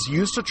is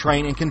used to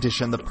train and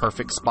condition the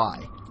perfect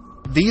spy.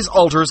 These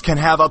alters can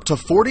have up to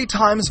 40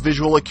 times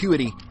visual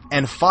acuity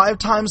and 5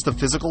 times the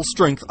physical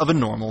strength of a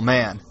normal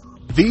man.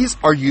 These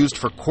are used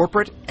for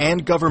corporate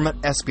and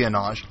government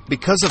espionage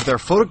because of their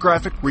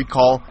photographic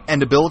recall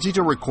and ability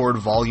to record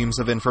volumes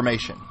of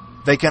information.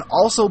 They can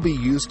also be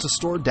used to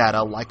store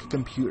data like a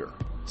computer.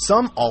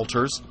 Some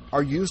alters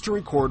are used to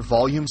record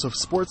volumes of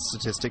sports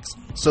statistics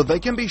so they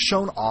can be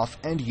shown off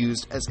and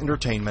used as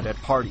entertainment at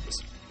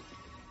parties.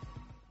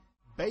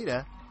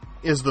 Beta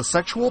is the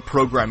sexual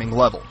programming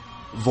level,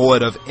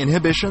 void of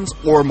inhibitions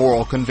or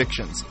moral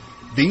convictions.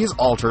 These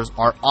alters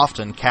are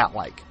often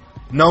cat-like.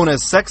 Known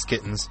as sex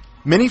kittens,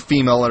 many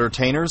female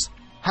entertainers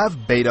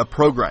have beta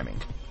programming.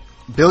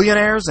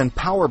 Billionaires and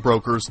power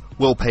brokers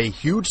will pay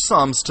huge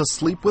sums to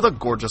sleep with a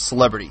gorgeous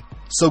celebrity,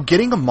 so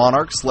getting a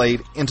monarch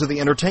slave into the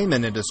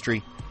entertainment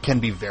industry can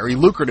be very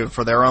lucrative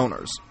for their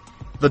owners.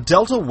 The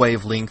delta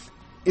wavelength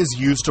is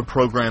used to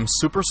program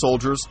super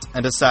soldiers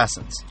and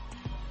assassins.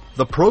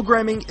 The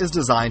programming is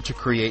designed to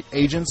create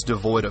agents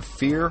devoid of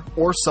fear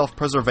or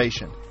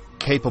self-preservation,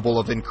 capable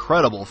of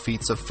incredible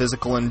feats of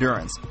physical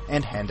endurance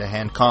and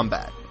hand-to-hand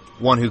combat.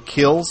 One who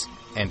kills,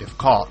 and if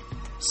caught,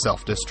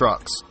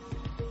 self-destructs.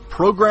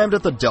 Programmed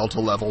at the Delta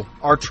level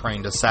are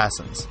trained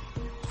assassins.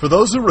 For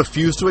those who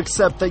refuse to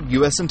accept that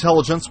U.S.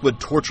 intelligence would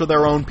torture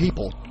their own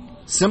people,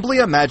 Simply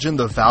imagine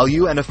the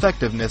value and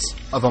effectiveness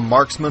of a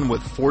marksman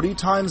with 40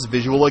 times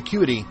visual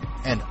acuity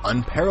and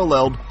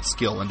unparalleled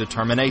skill and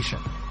determination.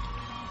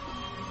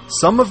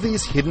 Some of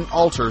these hidden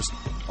altars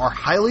are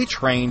highly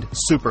trained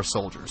super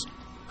soldiers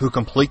who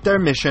complete their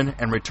mission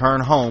and return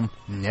home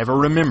never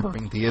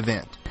remembering the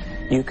event.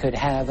 You could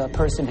have a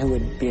person who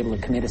would be able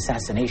to commit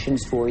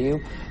assassinations for you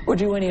or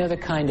do any other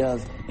kind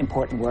of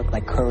important work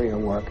like courier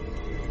work.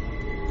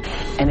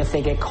 And if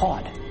they get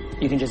caught,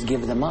 you can just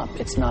give them up.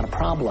 It's not a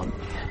problem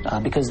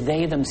because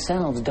they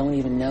themselves don't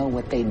even know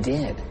what they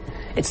did.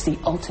 It's the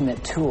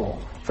ultimate tool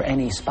for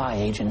any spy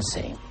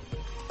agency.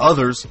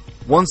 Others,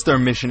 once their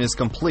mission is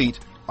complete,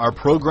 are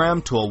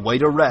programmed to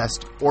await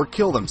arrest or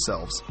kill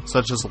themselves,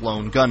 such as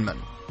lone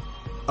gunmen.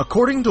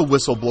 According to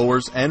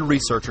whistleblowers and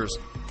researchers,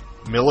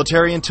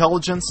 military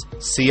intelligence,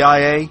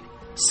 CIA,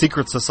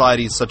 secret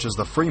societies such as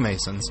the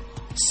Freemasons,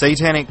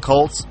 satanic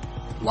cults,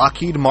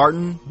 Lockheed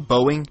Martin,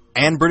 Boeing,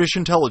 and British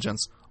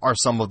intelligence are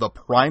some of the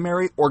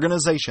primary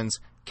organizations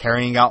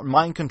carrying out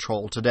mind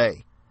control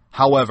today.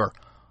 However,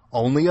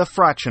 only a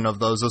fraction of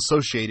those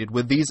associated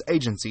with these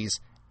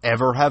agencies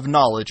ever have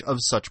knowledge of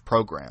such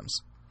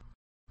programs.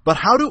 But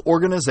how do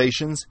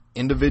organizations,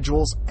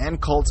 individuals,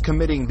 and cults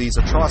committing these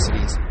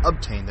atrocities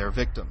obtain their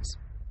victims?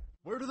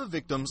 Where do the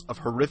victims of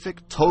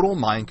horrific total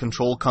mind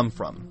control come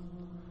from?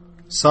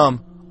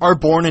 Some are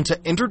born into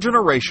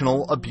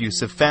intergenerational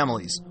abusive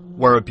families,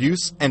 where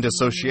abuse and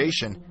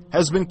dissociation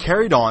has been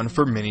carried on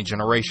for many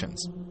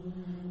generations.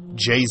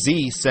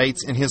 Jay-Z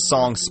states in his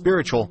song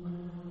Spiritual,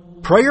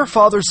 "Pray your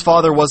father's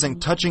father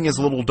wasn't touching his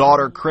little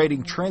daughter,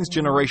 creating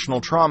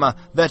transgenerational trauma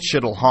that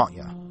shit'll haunt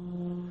ya."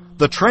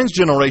 The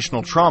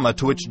transgenerational trauma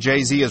to which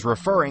Jay-Z is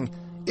referring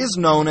is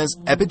known as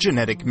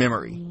epigenetic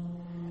memory.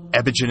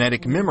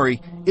 Epigenetic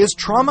memory is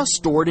trauma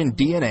stored in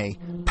DNA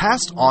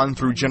passed on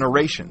through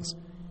generations,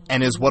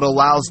 and is what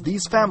allows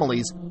these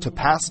families to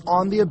pass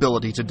on the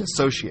ability to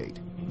dissociate.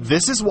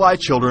 This is why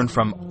children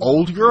from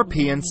old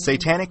European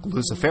satanic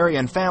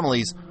Luciferian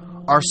families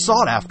are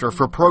sought after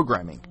for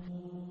programming.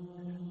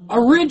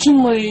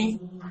 Originally,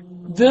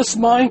 this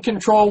mind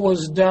control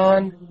was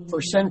done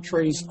for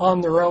centuries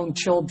on their own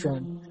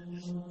children.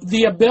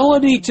 The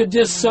ability to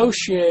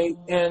dissociate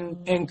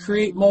and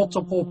create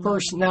multiple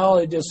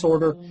personality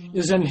disorder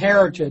is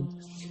inherited.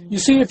 You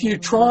see, if you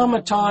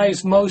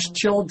traumatize most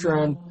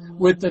children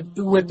with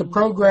the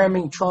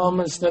programming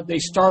traumas that they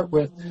start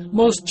with,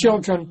 most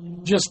children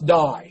just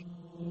die.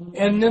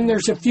 And then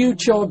there's a few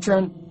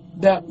children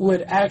that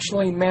would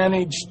actually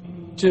manage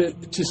to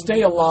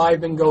stay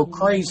alive and go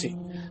crazy.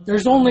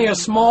 There's only a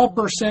small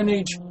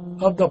percentage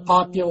of the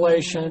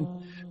population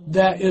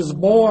that is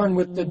born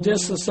with the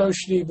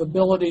disassociative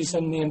abilities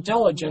and the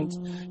intelligence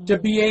to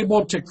be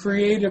able to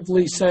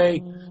creatively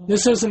say,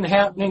 this isn't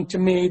happening to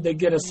me. They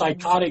get a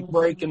psychotic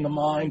break in the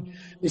mind.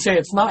 They say,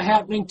 it's not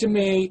happening to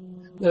me.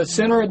 The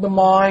center of the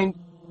mind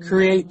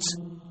creates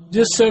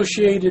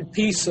dissociated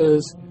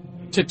pieces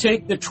to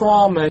take the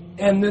trauma,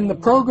 and then the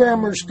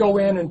programmers go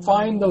in and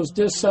find those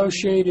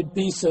dissociated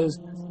pieces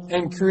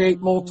and create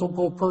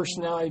multiple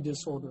personality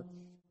disorder.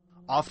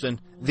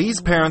 Often, these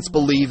parents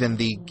believe in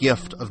the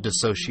gift of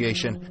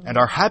dissociation and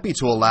are happy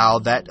to allow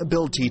that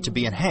ability to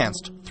be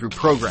enhanced through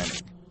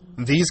programming.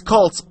 These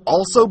cults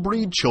also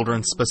breed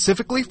children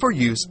specifically for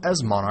use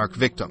as monarch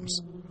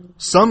victims.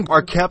 Some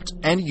are kept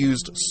and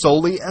used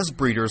solely as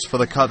breeders for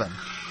the coven.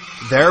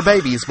 Their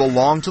babies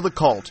belong to the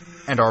cult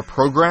and are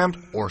programmed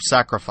or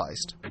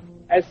sacrificed.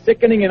 As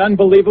sickening and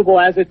unbelievable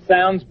as it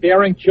sounds,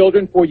 bearing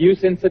children for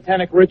use in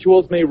satanic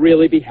rituals may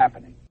really be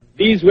happening.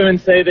 These women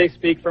say they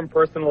speak from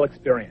personal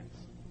experience.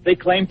 They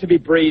claim to be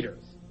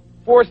breeders,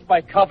 forced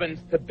by covens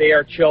to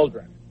bear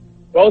children,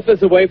 both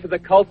as a way for the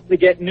cults to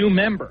get new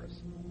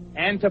members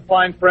and to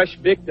find fresh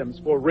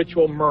victims for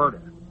ritual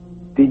murder.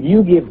 Did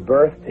you give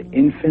birth to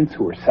infants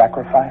who were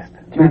sacrificed?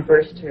 My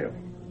first two.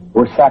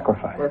 Were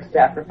sacrificed? Were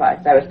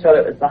sacrificed. I was told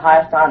it was the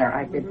highest honor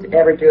I could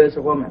ever do as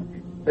a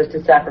woman, was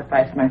to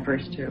sacrifice my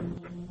first two.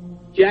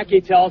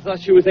 Jackie tells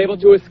us she was able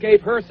to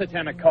escape her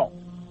satanic cult.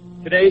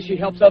 Today she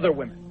helps other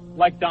women,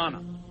 like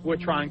Donna, who are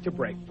trying to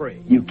break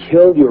free. You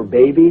killed your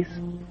babies?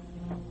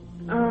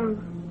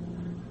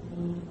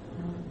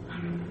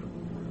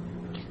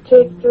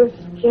 Take the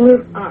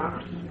skin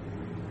off.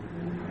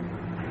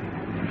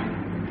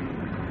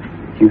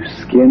 You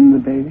skin the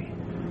baby?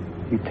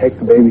 You take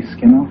the baby's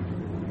skin off?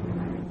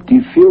 Do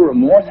you feel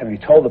remorse? Have you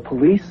told the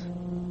police?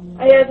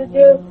 I had to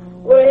do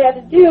what I had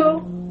to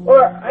do,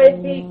 or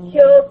I'd be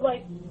killed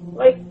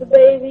like the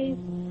babies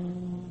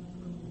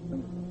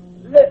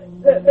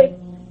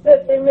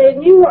that they made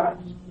me watch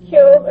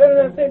killed, and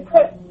that they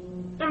put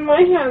in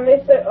my hand.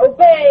 They said,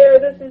 obey, or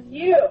this is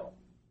you.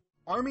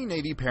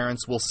 Army-Navy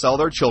parents will sell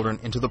their children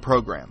into the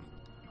program.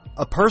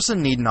 A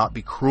person need not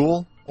be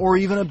cruel or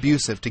even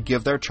abusive to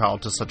give their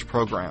child to such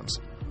programs.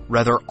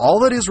 Rather, all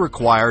that is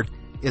required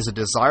is a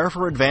desire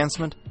for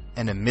advancement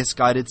and a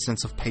misguided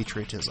sense of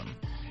patriotism.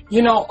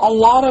 You know, a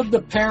lot of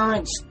the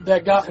parents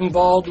that got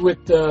involved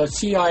with the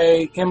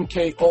CIA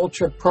MK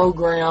Ultra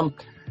program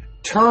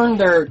turn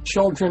their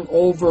children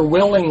over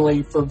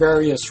willingly for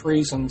various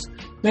reasons.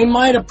 They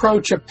might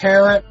approach a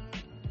parent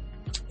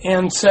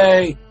and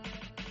say,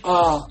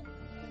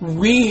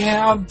 we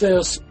have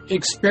this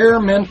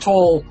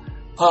experimental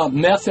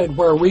method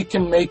where we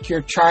can make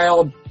your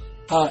child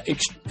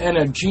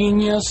a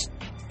genius,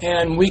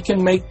 and we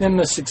can make them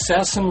a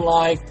success in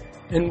life,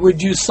 and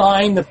would you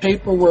sign the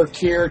paperwork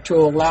here to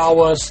allow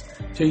us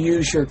to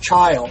use your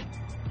child?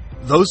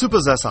 Those who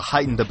possess a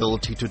heightened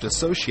ability to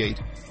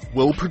dissociate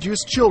will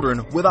produce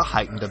children with a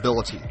heightened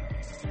ability.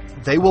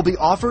 They will be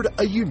offered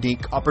a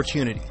unique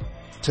opportunity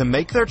to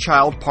make their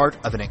child part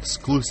of an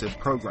exclusive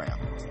program.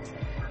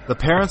 The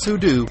parents who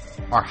do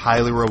are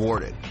highly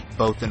rewarded,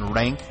 both in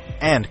rank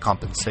and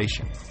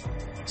compensation.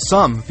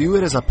 Some view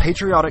it as a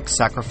patriotic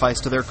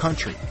sacrifice to their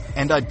country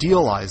and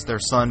idealize their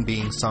son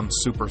being some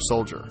super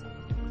soldier.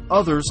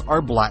 Others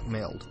are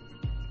blackmailed.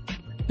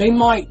 They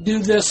might do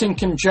this in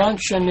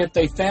conjunction. If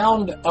they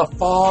found a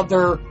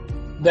father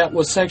that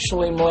was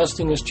sexually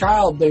molesting his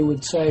child, they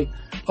would say,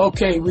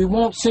 okay, we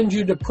won't send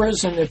you to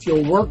prison if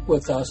you'll work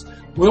with us.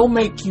 We'll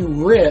make you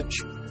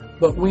rich,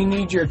 but we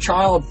need your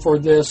child for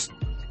this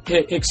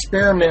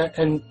experiment.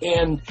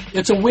 And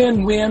it's a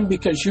win-win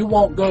because you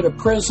won't go to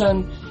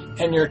prison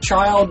and your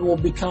child will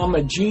become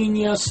a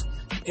genius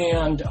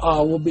and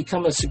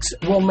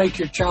we'll make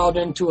your child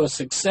into a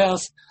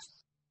success.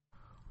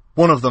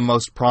 One of the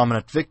most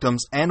prominent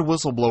victims and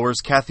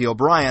whistleblowers, Kathy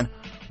O'Brien,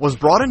 was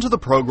brought into the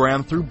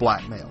program through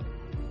blackmail.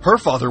 Her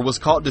father was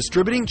caught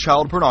distributing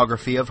child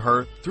pornography of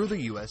her through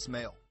the U.S.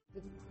 mail.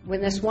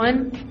 When this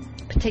one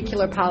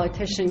particular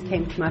politician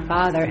came to my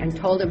father and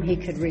told him he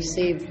could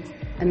receive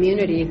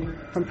immunity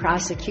from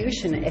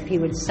prosecution if he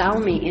would sell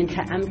me into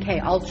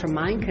MK Ultra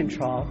mind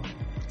control,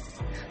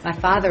 my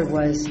father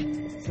was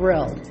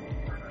thrilled.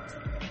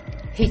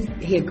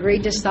 He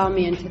agreed to sell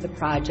me into the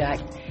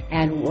project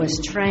and was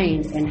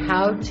trained in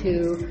how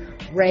to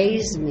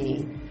raise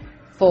me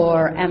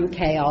for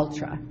MK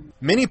Ultra.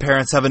 Many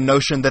parents have a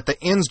notion that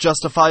the ends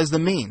justifies the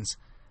means,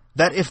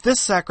 that if this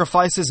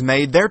sacrifice is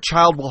made, their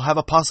child will have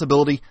a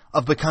possibility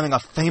of becoming a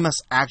famous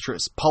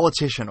actress,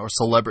 politician, or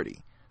celebrity.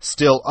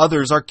 Still,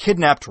 others are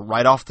kidnapped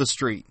right off the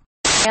street.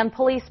 And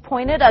police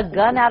pointed a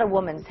gun at a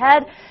woman's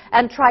head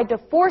and tried to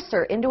force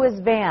her into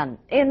his van.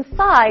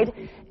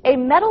 Inside, a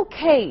metal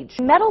cage.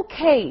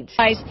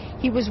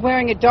 He was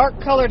wearing a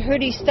dark-colored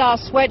hoodie-style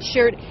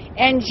sweatshirt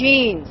and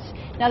jeans.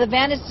 Now, the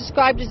van is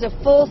described as a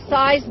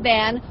full-size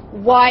van,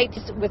 white,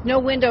 with no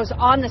windows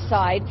on the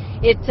side.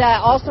 It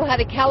also had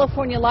a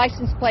California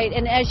license plate,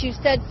 and as you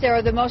said,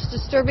 Sarah, the most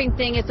disturbing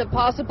thing is a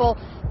possible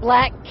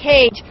black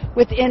cage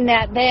within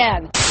that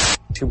van.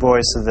 Two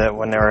boys said that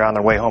when they were on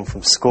their way home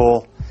from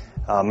school,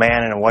 a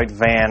man in a white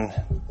van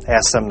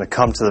asked them to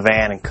come to the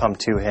van and come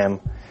to him.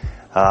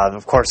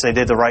 Of course, they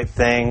did the right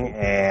thing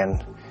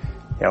and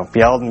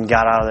yelled and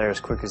got out of there as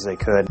quick as they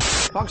could.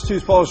 Fox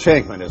 2's Paul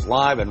Shankman is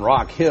live in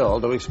Rock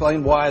Hill to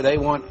explain why they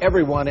want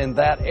everyone in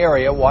that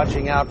area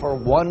watching out for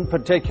one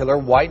particular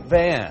white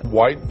van.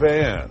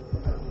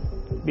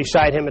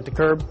 Beside him at the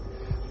curb,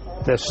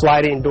 the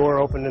sliding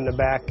door opened in the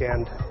back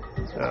and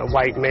a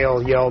white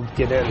male yelled,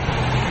 "Get in."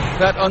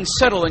 That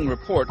unsettling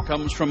report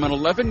comes from an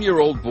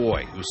 11-year-old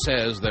boy who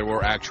says there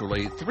were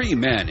actually 3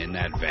 men in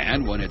that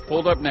van when it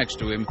pulled up next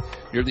to him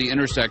near the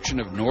intersection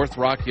of North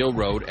Rock Hill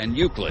Road and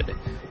Euclid.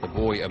 The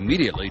boy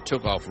immediately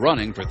took off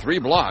running for 3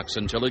 blocks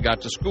until he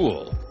got to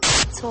school.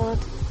 Told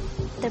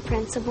the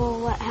principal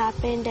what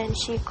happened and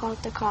she called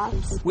the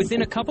cops.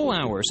 Within a couple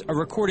hours, a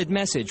recorded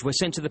message was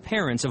sent to the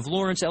parents of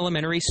Lawrence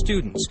Elementary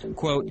students.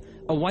 Quote,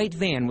 "A white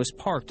van was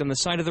parked on the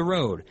side of the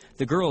road.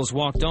 The girls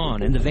walked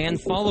on and the van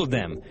followed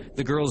them.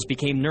 The girls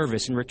became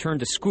nervous and returned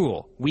to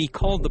school. We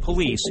called the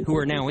police, who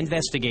are now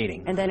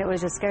investigating." And then it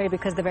was just scary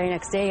because the very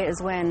next day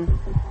is when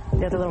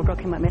the other little girl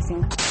came up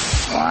missing.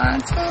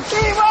 1, 2,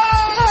 3,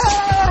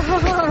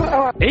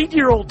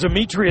 8-year-old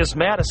Demetrius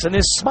Madison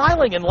is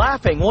smiling and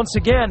laughing once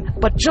again,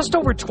 but just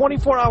over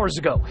 24 hours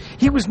ago,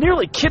 he was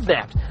nearly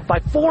kidnapped by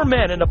 4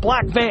 men in a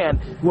black van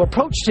who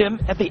approached him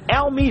at the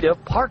Alameda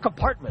Park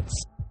Apartments.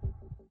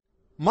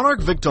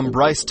 Monarch victim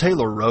Bryce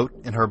Taylor wrote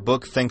in her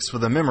book Thanks for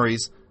the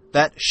Memories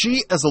that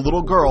she, as a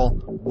little girl,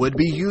 would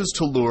be used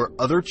to lure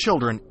other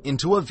children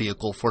into a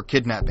vehicle for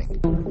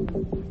kidnapping.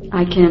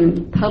 I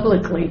can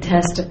publicly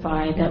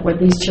testify that what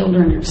these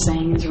children are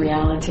saying is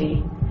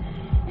reality.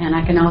 And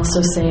I can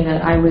also say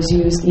that I was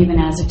used even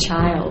as a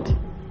child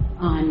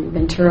on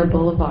Ventura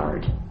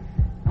Boulevard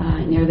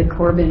near the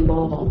Corbin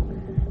Bowl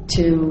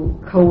to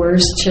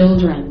coerce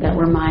children that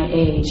were my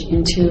age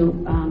into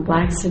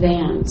black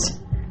sedans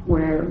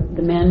where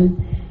the men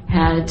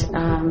had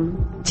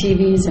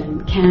TVs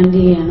and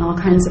candy and all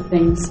kinds of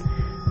things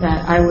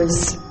that I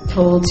was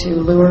told to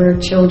lure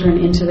children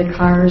into the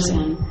cars,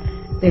 and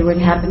they would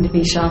happen to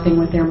be shopping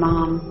with their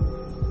mom,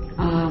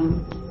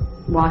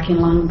 walking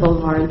along the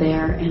boulevard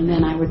there, and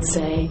then I would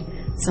say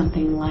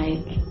something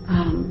like,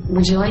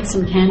 would you like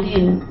some candy?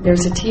 And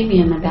there's a TV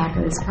in the back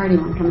of this car. Do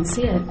you want to come and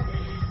see it?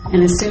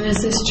 And as soon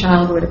as this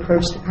child would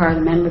approach the car,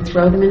 the men would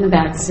throw them in the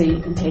back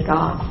seat and take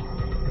off.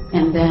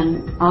 And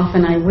then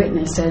often I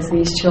witnessed as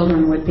these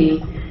children would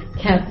be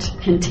kept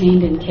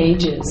contained in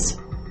cages.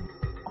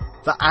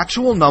 The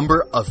actual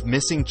number of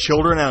missing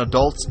children and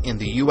adults in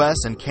the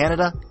US and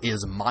Canada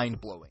is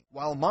mind-blowing.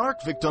 While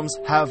monarch victims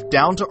have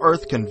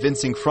down-to-earth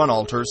convincing front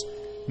alters,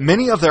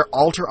 many of their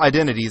alter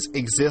identities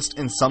exist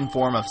in some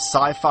form of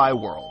sci-fi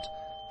world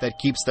that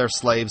keeps their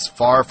slaves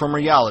far from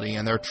reality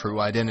and their true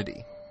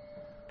identity.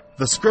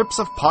 The scripts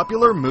of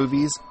popular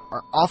movies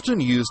are often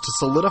used to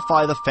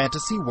solidify the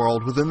fantasy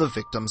world within the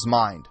victim's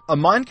mind. A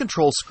mind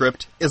control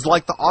script is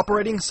like the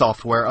operating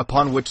software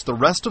upon which the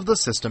rest of the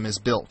system is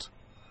built.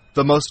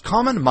 The most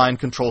common mind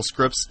control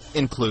scripts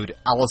include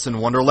Alice in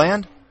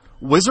Wonderland,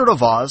 Wizard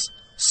of Oz,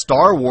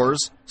 Star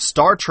Wars,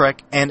 Star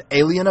Trek, and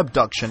Alien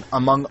Abduction,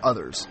 among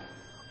others.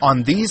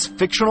 On these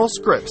fictional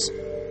scripts,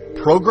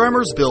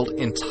 programmers build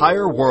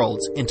entire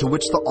worlds into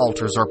which the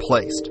alters are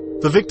placed.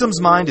 The victim's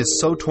mind is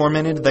so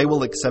tormented they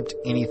will accept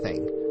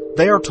anything.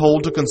 They are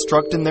told to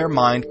construct in their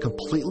mind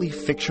completely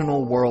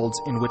fictional worlds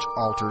in which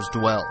alters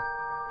dwell.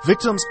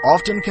 Victims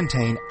often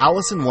contain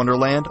Alice in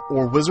Wonderland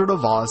or Wizard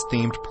of Oz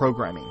themed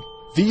programming.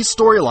 These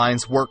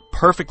storylines work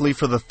perfectly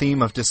for the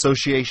theme of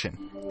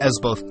dissociation, as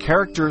both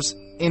characters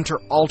enter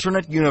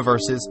alternate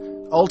universes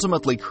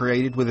ultimately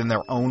created within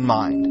their own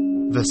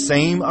mind. The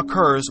same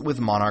occurs with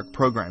monarch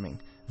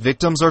programming.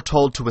 Victims are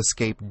told to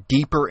escape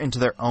deeper into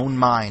their own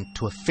mind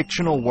to a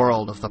fictional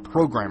world of the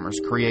programmers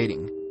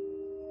creating.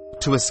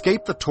 To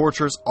escape the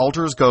tortures,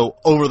 alters go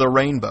over the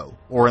rainbow,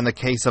 or in the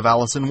case of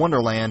Alice in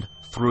Wonderland,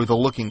 through the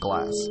looking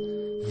glass.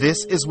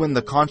 This is when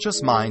the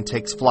conscious mind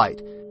takes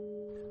flight.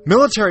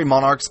 Military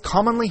monarchs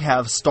commonly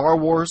have Star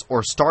Wars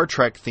or Star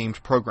Trek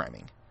themed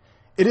programming.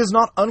 It is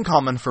not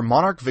uncommon for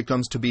monarch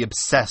victims to be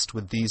obsessed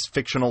with these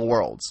fictional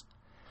worlds.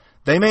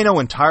 They may know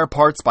entire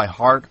parts by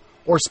heart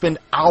or spend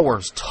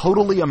hours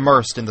totally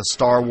immersed in the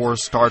Star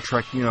Wars, Star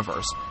Trek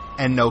universe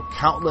and know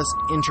countless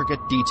intricate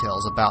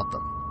details about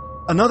them.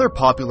 Another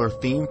popular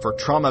theme for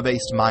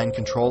trauma-based mind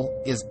control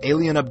is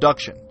alien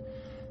abduction.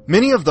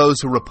 Many of those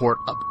who report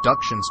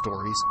abduction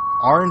stories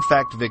are in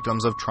fact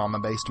victims of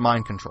trauma-based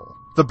mind control.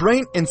 The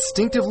brain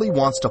instinctively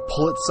wants to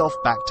pull itself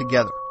back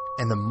together,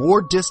 and the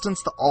more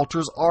distance the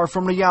alters are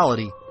from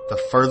reality,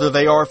 the further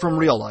they are from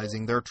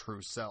realizing their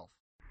true self.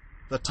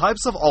 The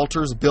types of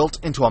alters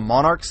built into a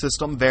monarch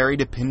system vary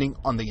depending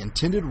on the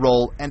intended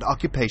role and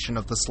occupation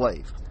of the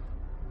slave.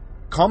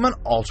 Common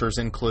alters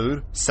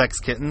include sex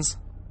kittens.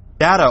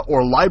 Data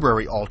or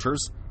library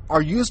alters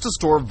are used to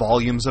store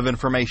volumes of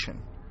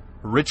information.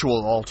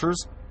 Ritual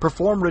alters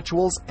perform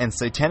rituals and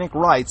satanic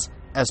rites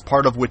as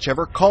part of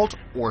whichever cult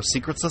or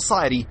secret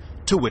society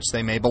to which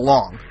they may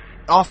belong,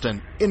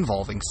 often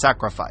involving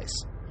sacrifice.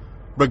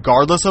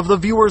 Regardless of the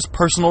viewer's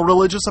personal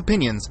religious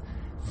opinions,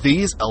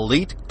 these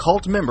elite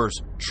cult members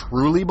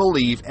truly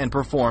believe and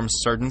perform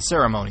certain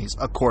ceremonies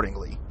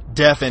accordingly.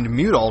 Deaf and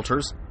mute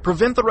alters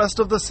prevent the rest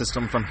of the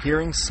system from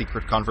hearing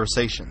secret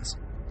conversations.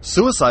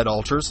 Suicide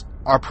alters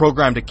are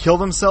programmed to kill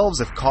themselves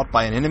if caught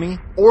by an enemy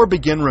or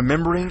begin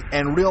remembering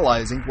and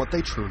realizing what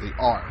they truly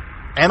are.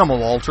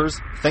 Animal alters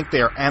think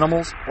they are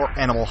animals or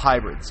animal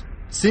hybrids.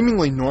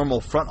 Seemingly normal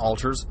front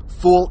alters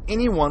fool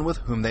anyone with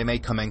whom they may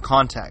come in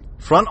contact.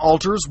 Front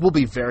alters will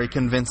be very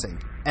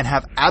convincing and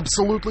have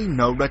absolutely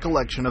no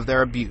recollection of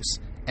their abuse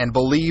and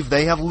believe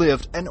they have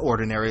lived an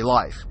ordinary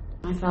life.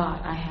 I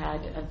thought I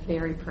had a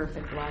very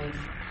perfect life,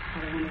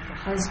 had a wonderful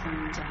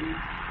husband and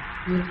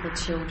beautiful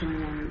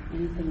children and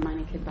anything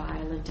money could buy.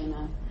 I lived in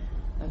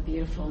a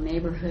beautiful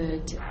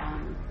neighborhood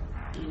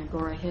in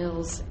Agora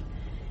Hills,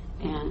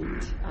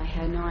 and I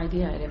had no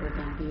idea I'd ever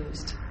been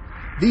abused.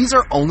 These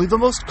are only the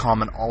most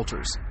common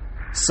alters.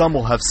 Some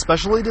will have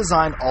specially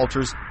designed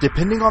alters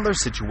depending on their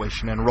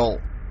situation and role.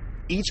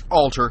 Each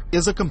alter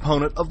is a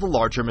component of the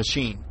larger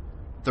machine,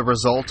 the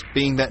result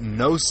being that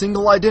no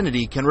single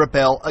identity can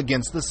rebel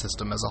against the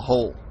system as a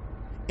whole.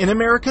 In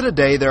America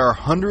today, there are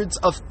hundreds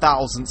of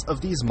thousands of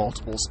these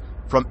multiples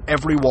from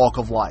every walk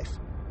of life,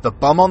 the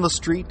bum on the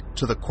street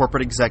to the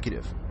corporate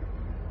executive.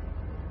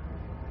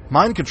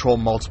 Mind control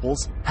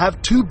multiples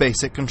have two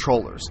basic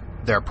controllers,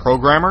 their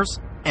programmers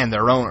and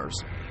their owners.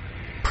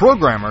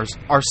 Programmers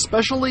are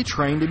specially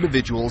trained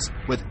individuals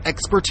with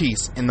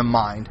expertise in the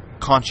mind,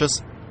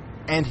 conscious,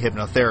 and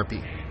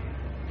hypnotherapy.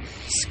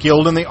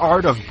 Skilled in the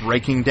art of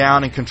breaking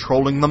down and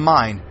controlling the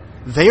mind,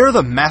 they are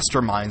the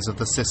masterminds of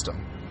the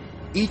system.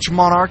 Each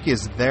monarch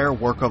is their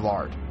work of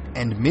art,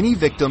 and many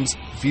victims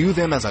view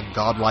them as a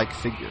godlike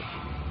figure.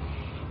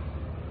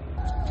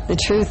 The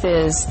truth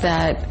is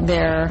that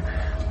there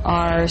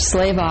are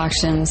slave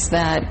auctions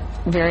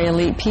that very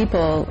elite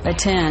people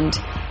attend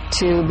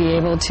to be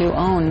able to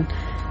own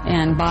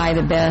and buy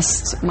the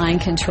best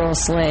mind control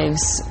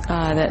slaves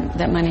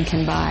that money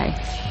can buy.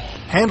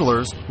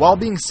 Handlers, while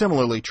being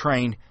similarly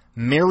trained,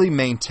 merely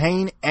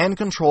maintain and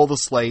control the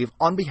slave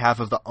on behalf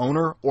of the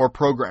owner or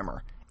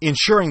programmer,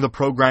 ensuring the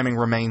programming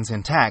remains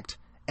intact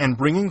and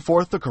bringing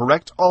forth the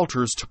correct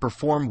alters to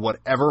perform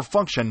whatever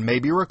function may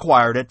be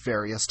required at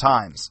various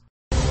times.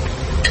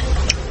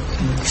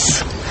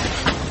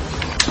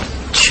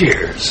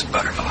 Cheers,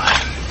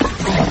 Butterfly.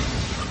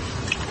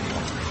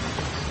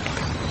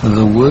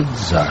 The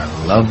woods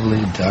are lovely,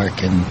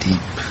 dark, and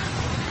deep,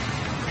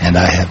 and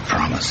I have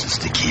promises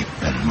to keep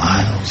and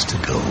miles to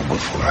go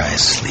before I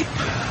sleep.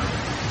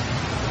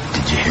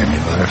 Did you hear me,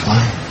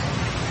 butterfly?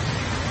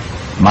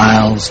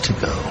 Miles to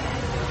go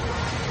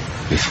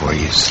before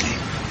you sleep.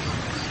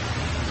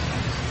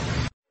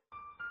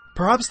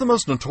 Perhaps the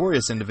most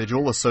notorious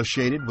individual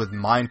associated with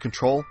mind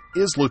control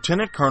is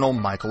Lieutenant Colonel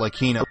Michael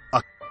Aquino.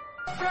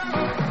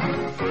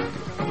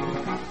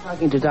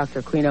 Talking to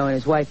Dr. Aquino and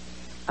his wife,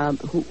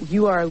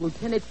 you are a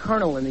lieutenant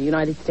colonel in the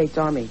United States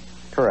Army.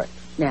 Correct.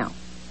 Now,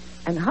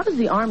 and how does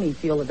the Army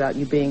feel about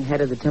you being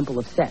head of the Temple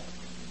of Set?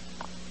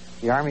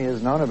 The Army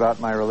has known about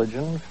my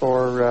religion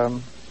for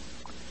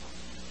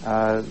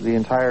the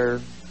entire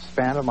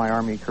span of my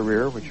Army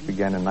career, which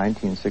began in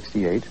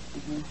 1968.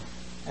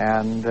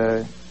 And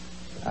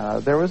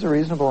there was a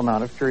reasonable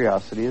amount of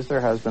curiosity, as there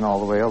has been all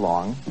the way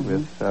along,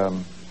 with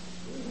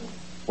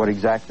what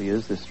exactly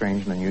is this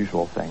strange and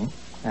unusual thing.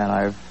 And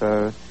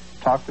I've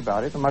talked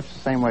about it in much the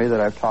same way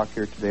that I've talked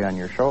here today on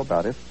your show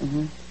about it.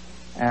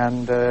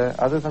 And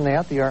other than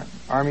that, the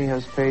Army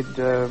has paid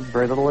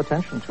very little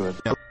attention to it.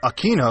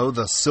 Aquino,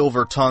 the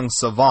silver-tongued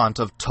savant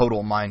of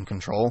total mind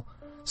control,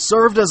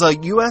 served as a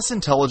U.S.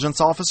 intelligence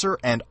officer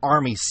and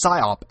Army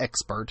PSYOP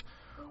expert,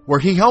 where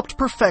he helped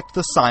perfect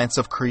the science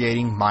of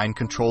creating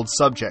mind-controlled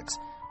subjects,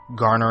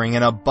 garnering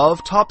an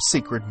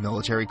above-top-secret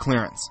military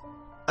clearance.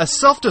 A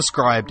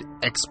self-described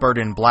expert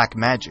in black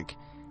magic,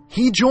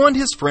 he joined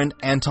his friend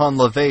Anton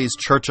LaVey's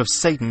Church of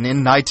Satan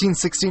in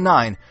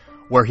 1969,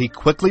 where he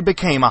quickly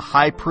became a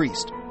high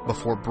priest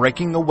before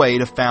breaking away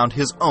to found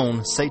his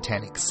own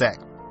satanic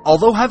sect.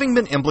 Although having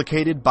been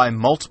implicated by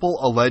multiple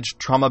alleged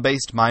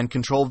trauma-based mind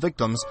control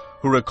victims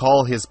who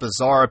recall his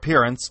bizarre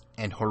appearance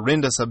and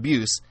horrendous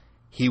abuse,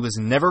 he was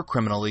never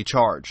criminally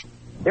charged.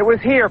 It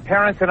was here,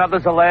 parents and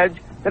others allege,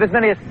 that as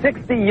many as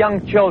 60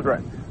 young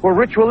children were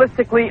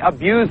ritualistically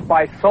abused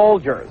by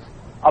soldiers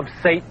of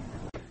Satan.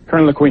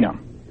 Colonel Aquino,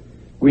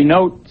 we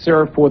note,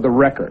 sir, for the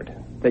record,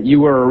 that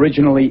you were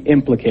originally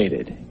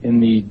implicated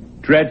in the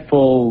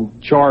dreadful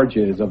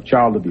charges of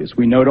child abuse.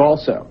 We note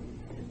also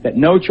that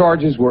no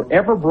charges were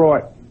ever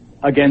brought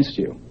against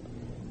you,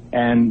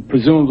 and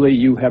presumably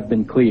you have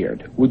been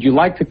cleared. Would you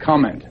like to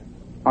comment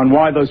on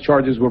why those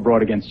charges were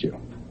brought against you?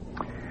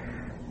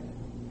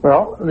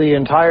 Well, the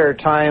entire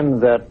time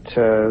that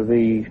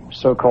the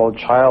so-called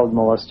child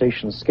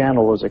molestation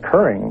scandal was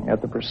occurring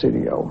at the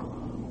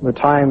Presidio, the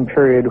time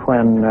period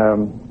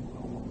when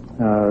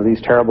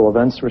these terrible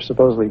events were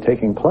supposedly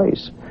taking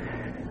place,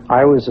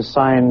 I was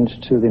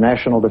assigned to the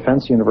National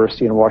Defense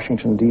University in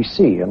Washington,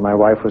 D.C., and my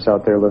wife was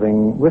out there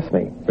living with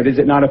me. But is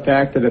it not a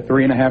fact that a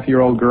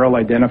 3.5-year-old girl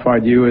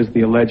identified you as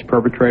the alleged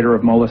perpetrator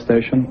of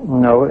molestation?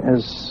 No,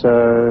 as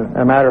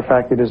a matter of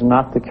fact, it is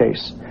not the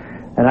case.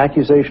 An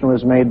accusation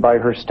was made by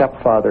her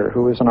stepfather,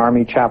 who was an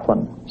Army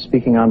chaplain,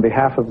 speaking on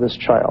behalf of this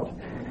child.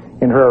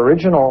 In her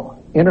original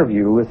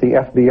interview with the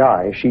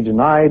FBI, she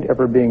denied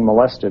ever being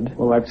molested.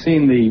 Well, I've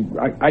seen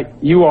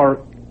you are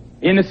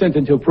innocent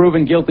until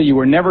proven guilty. You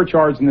were never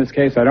charged in this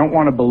case. I don't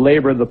want to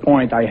belabor the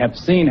point. I have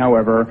seen,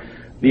 however,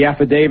 the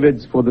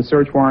affidavits for the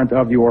search warrant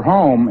of your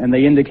home, and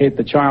they indicate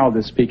the child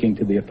is speaking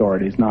to the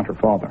authorities, not her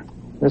father.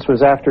 This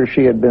was after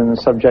she had been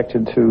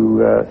subjected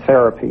to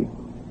therapy.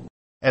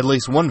 At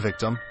least one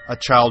victim, a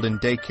child in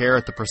daycare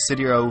at the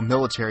Presidio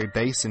military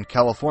base in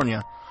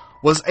California,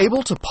 was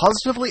able to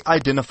positively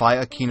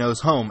identify Aquino's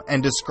home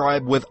and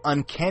describe with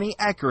uncanny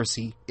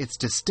accuracy its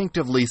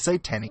distinctively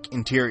satanic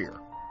interior.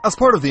 As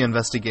part of the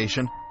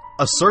investigation,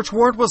 a search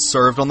warrant was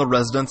served on the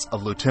residence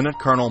of Lieutenant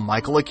Colonel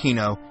Michael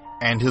Aquino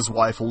and his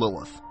wife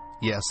Lilith.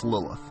 Yes,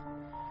 Lilith.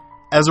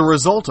 As a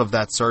result of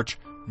that search,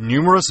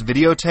 numerous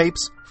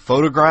videotapes,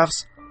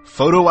 photographs,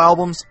 photo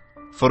albums,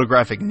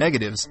 photographic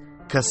negatives,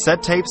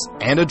 cassette tapes,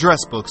 and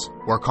address books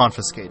were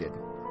confiscated.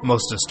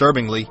 Most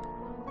disturbingly,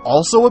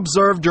 also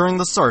observed during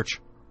the search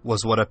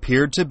was what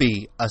appeared to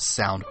be a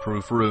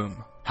soundproof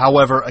room.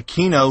 However,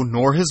 Aquino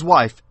nor his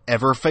wife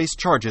ever faced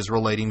charges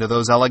relating to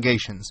those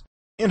allegations.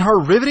 In her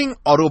riveting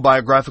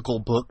autobiographical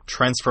book,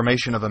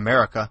 Transformation of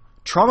America,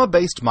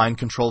 trauma-based mind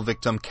control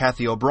victim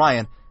Kathy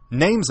O'Brien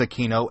names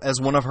Aquino as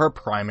one of her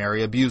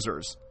primary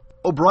abusers.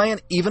 O'Brien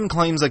even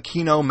claims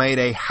Aquino made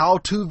a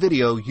how-to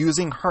video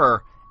using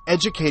her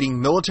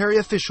educating military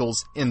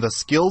officials in the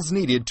skills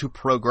needed to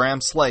program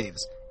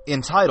slaves,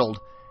 entitled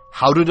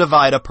How to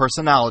Divide a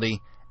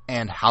Personality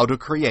and How to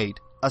Create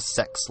a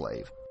Sex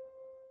Slave.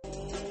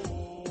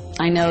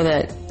 I know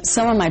that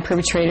some of my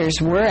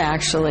perpetrators were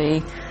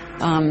actually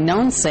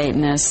known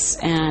Satanists,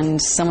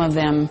 and some of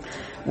them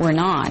were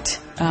not.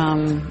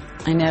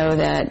 I know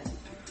that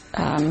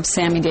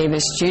Sammy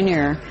Davis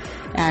Jr.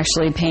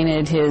 actually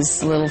painted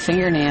his little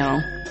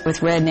fingernail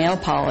with red nail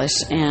polish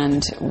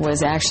and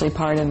was actually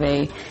part of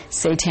a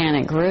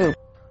satanic group.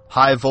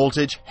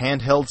 High-voltage,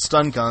 handheld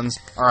stun guns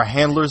are a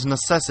handler's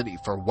necessity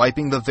for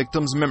wiping the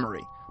victim's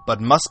memory,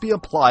 but must be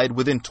applied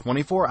within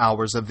 24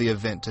 hours of the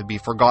event to be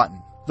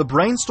forgotten. The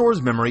brain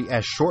stores memory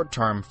as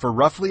short-term for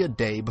roughly a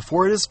day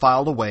before it is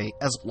filed away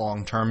as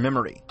long-term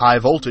memory. High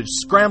voltage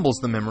scrambles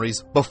the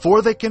memories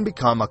before they can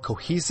become a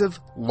cohesive,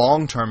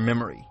 long-term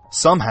memory.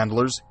 Some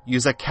handlers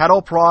use a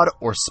cattle prod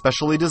or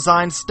specially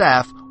designed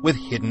staff with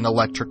hidden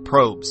electric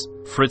probes.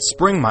 Fritz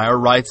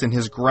Springmeier writes in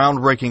his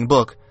groundbreaking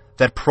book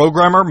that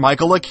programmer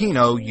Michael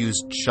Aquino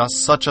used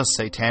just such a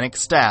satanic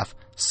staff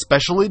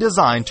specially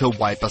designed to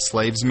wipe a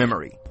slave's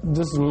memory.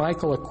 This is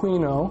Michael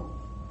Aquino,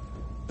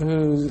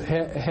 who's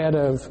head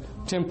of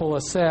Temple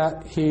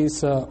Asset.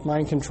 He's a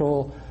mind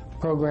control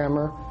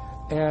programmer,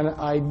 and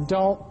I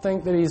don't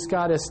think that he's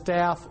got his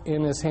staff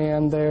in his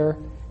hand there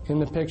in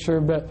the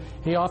picture, but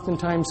he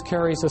oftentimes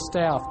carries a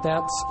staff.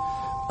 That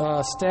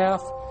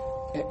staff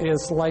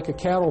is like a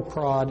cattle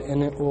prod,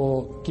 and it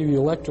will give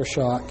you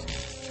electroshock.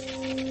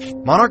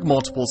 Monarch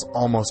multiples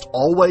almost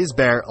always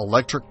bear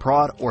electric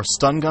prod or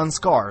stun gun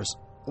scars,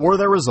 or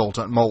their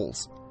resultant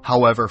moles.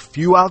 However,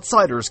 few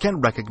outsiders can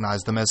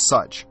recognize them as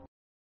such.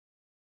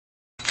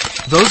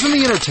 Those in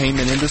the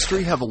entertainment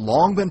industry have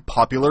long been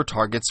popular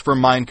targets for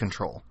mind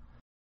control.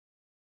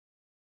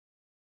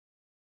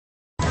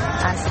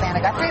 I'm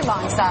Savannah Guthrie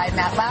alongside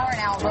Matt Lauer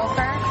and Al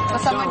Roker. Will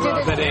someone do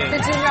the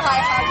junior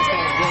high hug?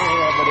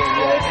 It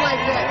looks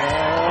like this.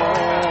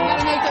 You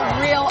gotta make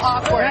it real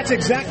awkward. That's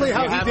exactly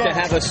how you have to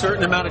have a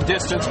certain amount of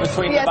distance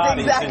between the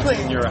bodies in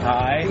junior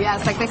high.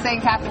 Yes, like they say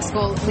in Catholic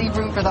school, leave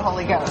room for the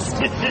Holy Ghost.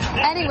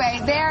 Anyway,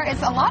 there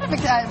is a lot of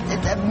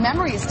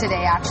memories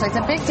today, actually. It's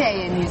a big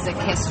day in music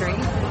history.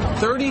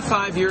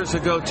 35 years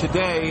ago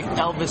today,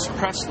 Elvis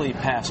Presley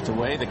passed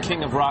away, the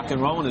king of rock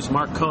and roll. And as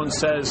Mark Cohn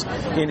says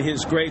in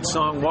his great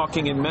song,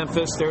 Walking in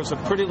Memphis, there's a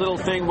pretty little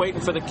thing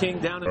waiting for the king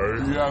down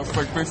in... Yes,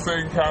 like they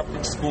say in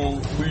Catholic school,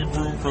 leave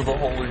room for the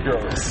Holy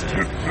Ghost.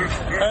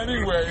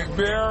 Anyway,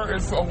 there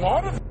is a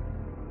lot of...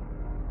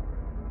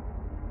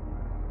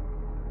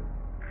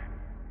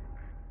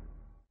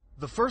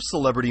 The first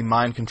celebrity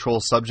mind control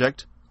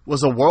subject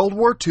was a World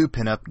War II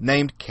pinup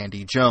named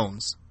Candy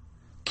Jones.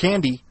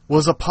 Candy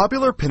was a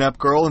popular pinup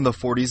girl in the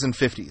 40s and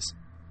 50s.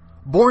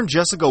 Born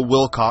Jessica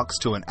Wilcox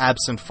to an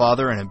absent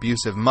father and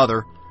abusive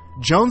mother,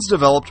 Jones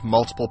developed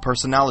multiple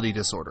personality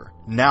disorder,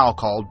 now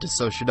called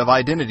dissociative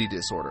identity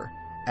disorder,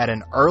 at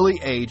an early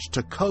age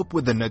to cope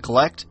with the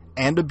neglect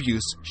and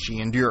abuse she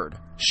endured.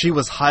 She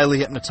was highly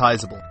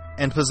hypnotizable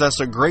and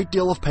possessed a great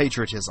deal of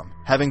patriotism,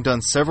 having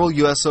done several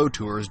USO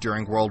tours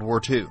during World War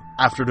II.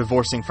 After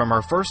divorcing from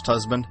her first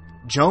husband,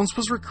 Jones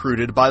was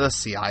recruited by the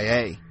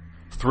CIA.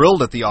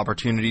 Thrilled at the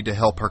opportunity to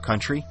help her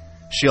country,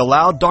 she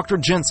allowed Dr.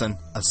 Jensen,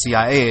 a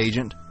CIA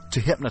agent, to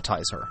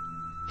hypnotize her.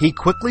 He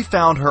quickly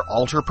found her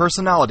alter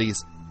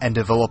personalities and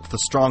developed the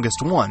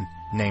strongest one,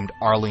 named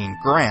Arlene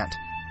Grant,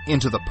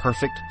 into the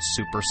perfect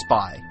super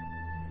spy.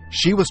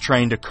 She was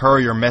trained to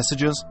courier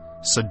messages,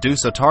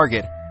 seduce a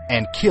target,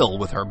 and kill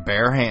with her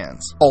bare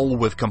hands, all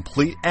with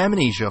complete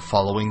amnesia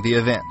following the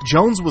event.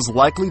 Jones was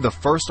likely the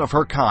first of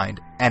her kind,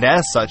 and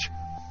as such,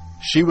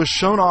 she was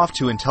shown off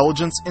to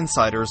intelligence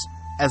insiders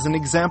as an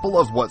example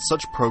of what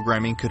such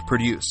programming could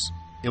produce.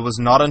 It was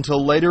not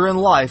until later in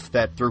life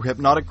that, through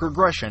hypnotic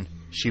regression,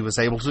 she was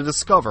able to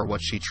discover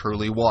what she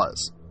truly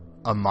was,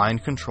 a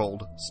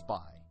mind-controlled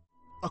spy.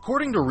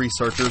 According to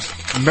researchers,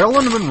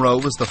 Marilyn Monroe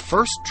was the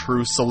first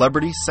true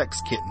celebrity sex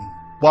kitten.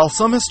 While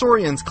some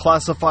historians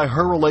classify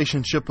her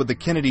relationship with the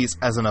Kennedys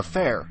as an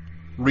affair,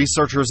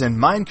 researchers in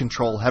mind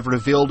control have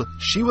revealed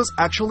she was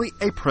actually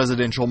a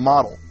presidential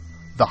model,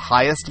 the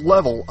highest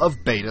level of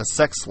beta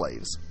sex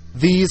slaves.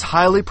 These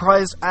highly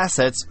prized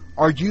assets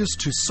are used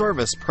to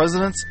service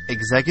presidents,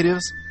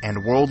 executives,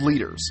 and world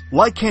leaders.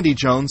 Like Candy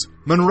Jones,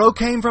 Monroe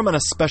came from an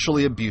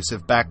especially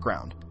abusive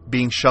background,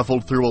 being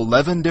shuffled through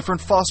 11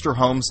 different foster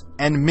homes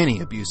and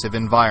many abusive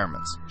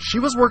environments. She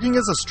was working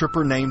as a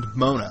stripper named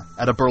Mona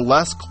at a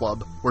burlesque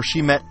club where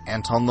she met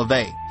Anton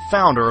LaVey,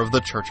 founder of the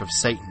Church of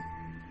Satan.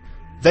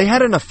 They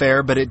had an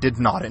affair, but it did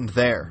not end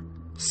there.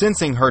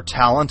 Sensing her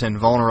talent and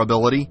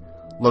vulnerability,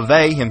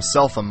 LaVey,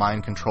 himself a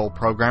mind control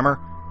programmer,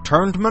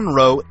 turned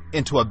Monroe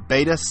into a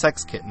beta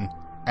sex kitten,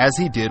 as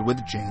he did with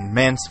Jane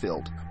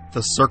Mansfield.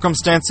 The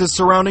circumstances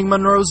surrounding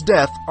Monroe's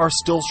death are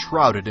still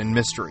shrouded in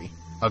mystery.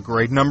 A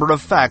great number of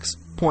facts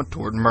point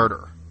toward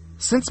murder.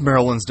 Since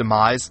Marilyn's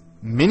demise,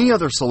 many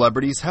other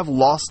celebrities have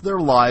lost their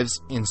lives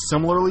in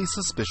similarly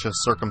suspicious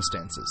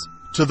circumstances.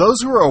 To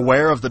those who are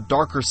aware of the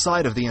darker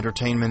side of the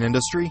entertainment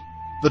industry,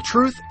 the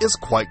truth is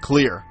quite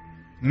clear.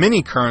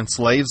 Many current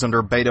slaves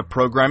under beta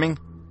programming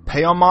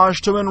pay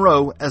homage to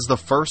Monroe as the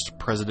first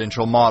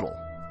presidential model.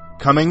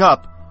 Coming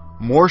up,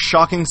 more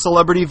shocking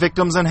celebrity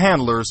victims and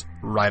handlers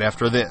right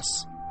after this.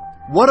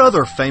 What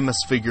other famous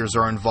figures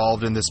are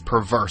involved in this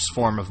perverse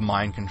form of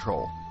mind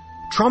control?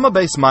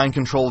 Trauma-based mind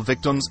control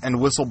victims and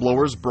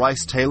whistleblowers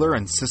Bryce Taylor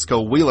and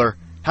Cisco Wheeler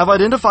have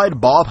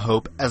identified Bob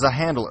Hope as a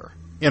handler.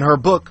 In her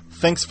book,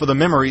 Thanks for the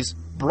Memories,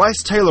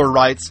 Bryce Taylor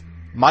writes,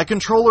 "My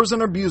controllers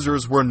and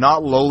abusers were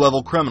not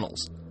low-level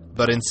criminals,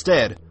 but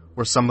instead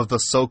were some of the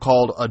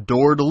so-called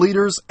adored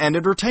leaders and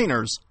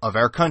entertainers of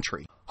our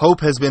country."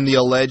 Hope has been the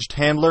alleged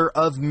handler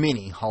of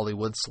many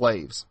Hollywood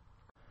slaves.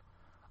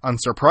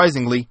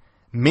 Unsurprisingly,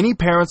 Many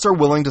parents are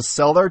willing to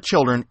sell their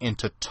children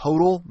into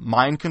total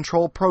mind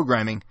control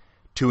programming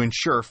to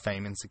ensure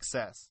fame and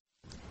success.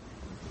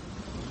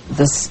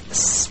 This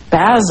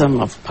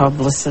spasm of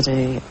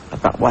publicity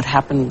about what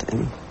happened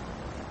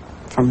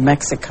from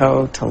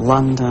Mexico to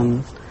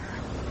London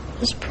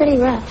was pretty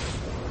rough.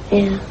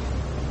 Yeah.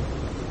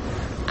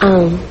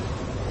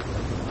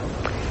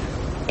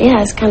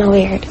 Yeah, it's kind of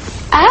weird.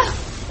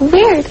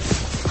 Weird.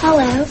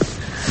 Hello.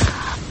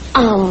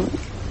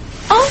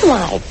 Oh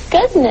my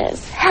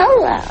goodness.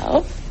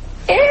 Hello.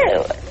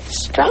 Ew.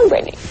 Strong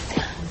Britney.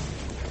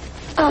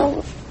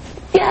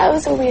 Yeah, it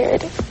was a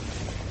weird.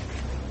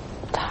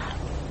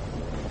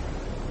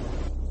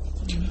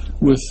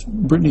 With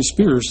Britney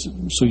Spears,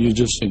 so you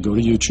just go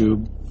to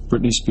YouTube,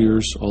 Britney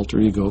Spears, alter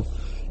ego,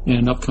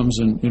 and up comes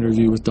an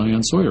interview with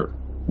Diane Sawyer,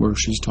 where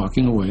she's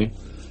talking away,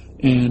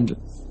 and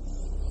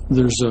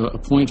there's a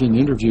point in the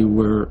interview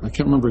where I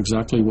can't remember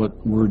exactly what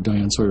word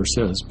Diane Sawyer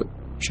says, but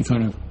she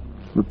kind of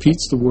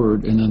repeats the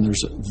word, and then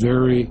there's a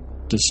very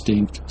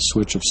distinct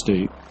switch of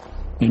state,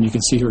 and you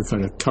can see her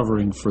kind of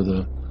covering for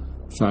the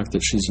fact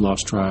that she's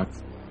lost track,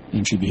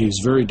 and she behaves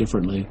very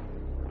differently,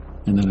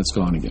 and then it's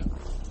gone again.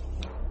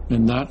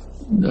 And that,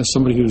 as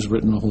somebody who's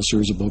written a whole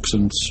series of books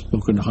and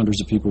spoken to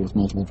hundreds of people with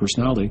multiple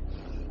personality,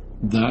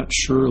 that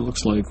sure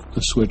looks like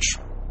a switch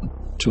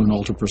to an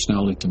altered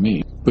personality to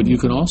me. But you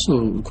can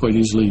also quite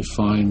easily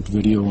find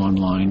video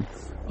online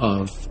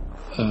of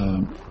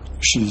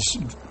she's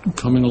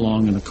coming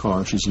along in a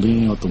car, she's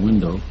leaning out the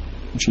window,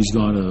 and she's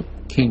got a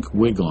pink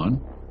wig on,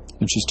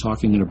 and she's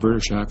talking in a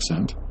British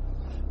accent,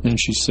 and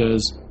she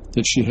says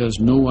that she has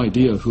no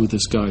idea who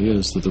this guy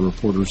is that the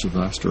reporters have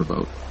asked her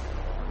about,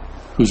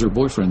 who's her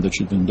boyfriend that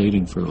she'd been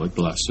dating for like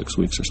the last 6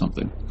 weeks or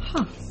something.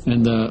 Huh.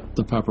 And the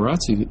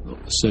paparazzi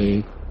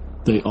say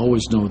they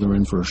always know they're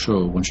in for a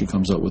show when she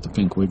comes out with a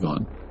pink wig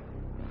on.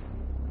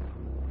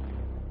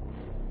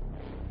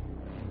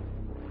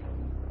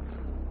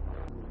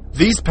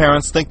 These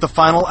parents think the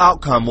final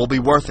outcome will be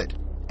worth it,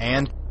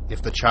 and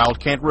if the child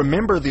can't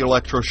remember the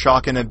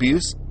electroshock and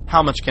abuse,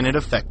 how much can it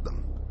affect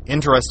them?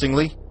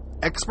 Interestingly,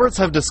 experts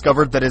have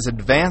discovered that as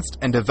advanced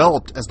and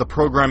developed as the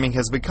programming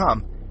has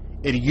become,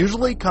 it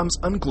usually comes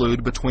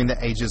unglued between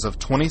the ages of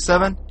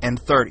 27 and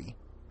 30.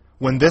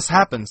 When this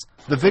happens,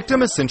 the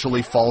victim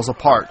essentially falls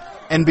apart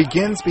and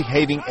begins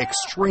behaving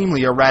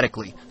extremely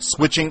erratically,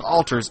 switching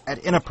alters at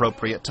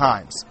inappropriate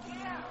times.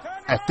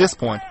 At this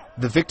point,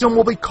 the victim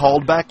will be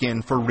called back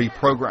in for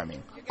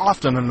reprogramming,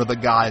 often under the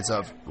guise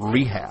of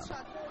rehab.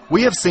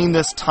 We have seen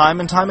this time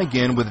and time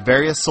again with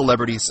various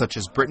celebrities such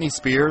as Britney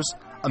Spears,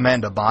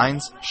 Amanda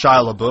Bynes,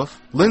 Shia LaBeouf,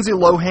 Lindsay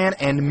Lohan,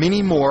 and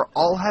many more,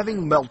 all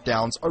having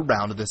meltdowns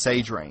around this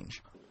age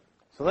range.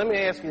 So let me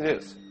ask you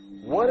this.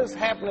 What is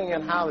happening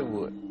in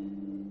Hollywood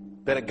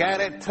that a guy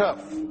that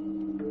tough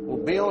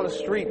will be on the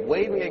street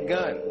waving a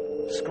gun,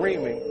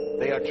 screaming,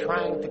 "They are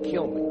trying to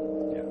kill me"?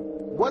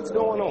 What's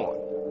going on?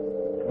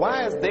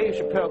 Why is Dave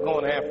Chappelle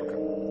going to Africa?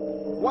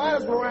 Why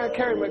does Mariah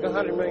Carey make a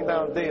 $100 million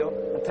deal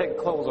and take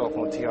clothes off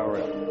on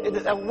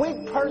TRL? A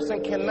weak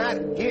person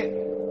cannot get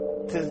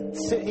to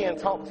sit here and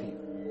talk to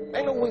you.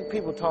 Ain't no weak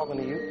people talking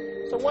to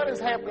you. So what is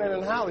happening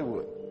in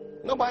Hollywood?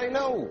 Nobody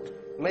knows.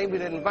 Maybe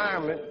the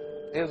environment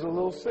is a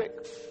little sick.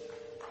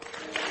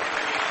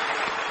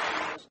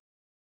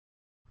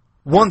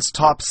 Once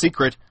top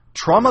secret,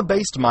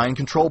 trauma-based mind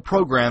control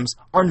programs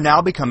are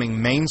now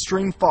becoming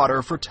mainstream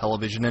fodder for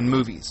television and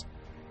movies.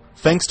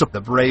 Thanks to the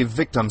brave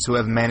victims who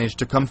have managed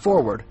to come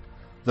forward,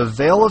 the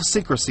veil of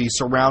secrecy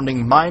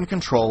surrounding mind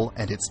control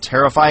and its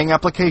terrifying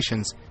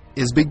applications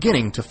is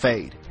beginning to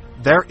fade.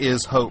 There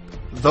is hope.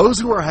 Those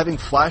who are having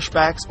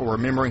flashbacks or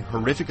remembering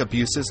horrific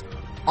abuses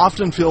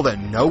often feel that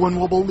no one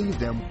will believe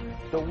them.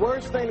 The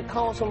worst thing to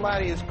call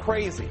somebody is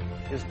crazy,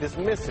 is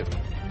dismissive.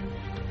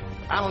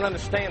 I don't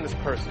understand this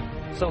person,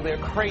 so they're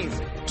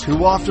crazy.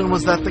 Too often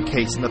was that the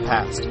case in the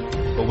past.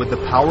 But with the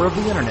power of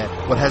the internet,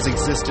 what has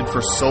existed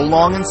for so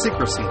long in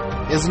secrecy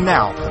is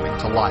now coming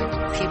to light.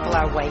 People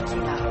are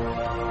waking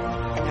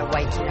up, and they're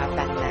waking up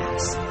en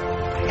masse.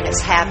 And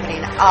it's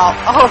happening all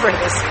over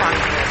this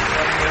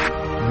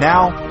country.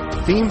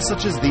 Now, themes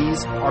such as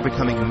these are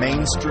becoming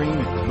mainstream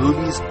in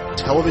movies,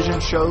 television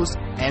shows,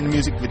 and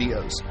music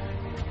videos.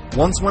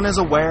 Once one is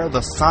aware,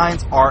 the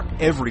signs are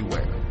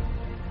everywhere.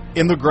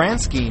 In the grand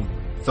scheme,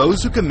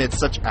 those who commit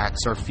such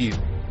acts are few,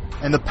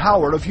 and the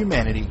power of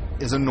humanity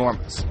is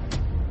enormous.